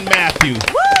 My man Matthew.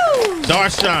 Woo!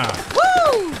 Darshawn.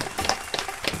 Woo!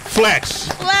 Flex.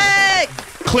 Flex!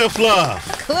 Cliff Love.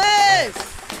 Cliff!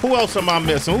 Who else am I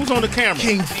missing? Who's on the camera?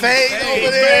 King Fade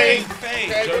over there.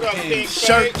 Hey, what up, King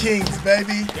Shirt Fade? Kings,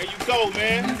 baby. There you go,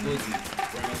 man.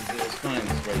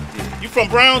 You from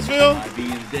Brownsville?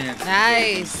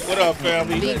 Nice. What up,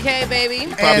 family? BK, baby.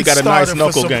 Probably And got a nice starter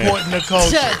knuckle for game. supporting the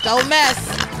culture. Don't mess.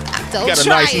 Don't Got a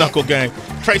try nice it. knuckle game.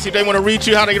 Tracy, if they want to reach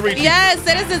you, how they can reach you? Yes,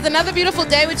 citizens, another beautiful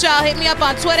day with y'all. Hit me up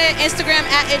on Twitter, Instagram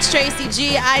at It's Tracy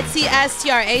G,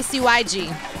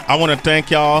 ITSTRACYG. I want to thank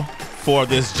y'all for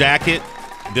this jacket,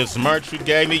 this merch you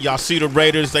gave me. Y'all see the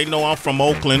Raiders. They know I'm from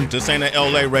Oakland. This ain't an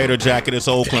L.A. Raider jacket. It's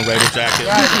an Oakland Raider jacket.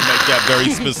 Make that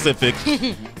very specific.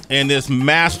 And this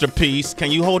masterpiece. Can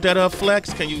you hold that up,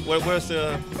 Flex? Can you? Where's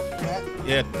the?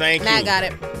 Yeah, thank you. Matt got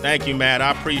it. Thank you, Matt.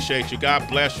 I appreciate you. God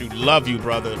bless you. Love you,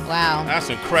 brother. Wow. That's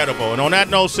incredible. And on that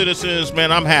note, citizens,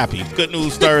 man, I'm happy. Good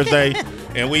News Thursday,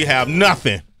 and we have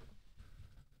nothing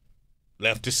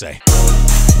left to say.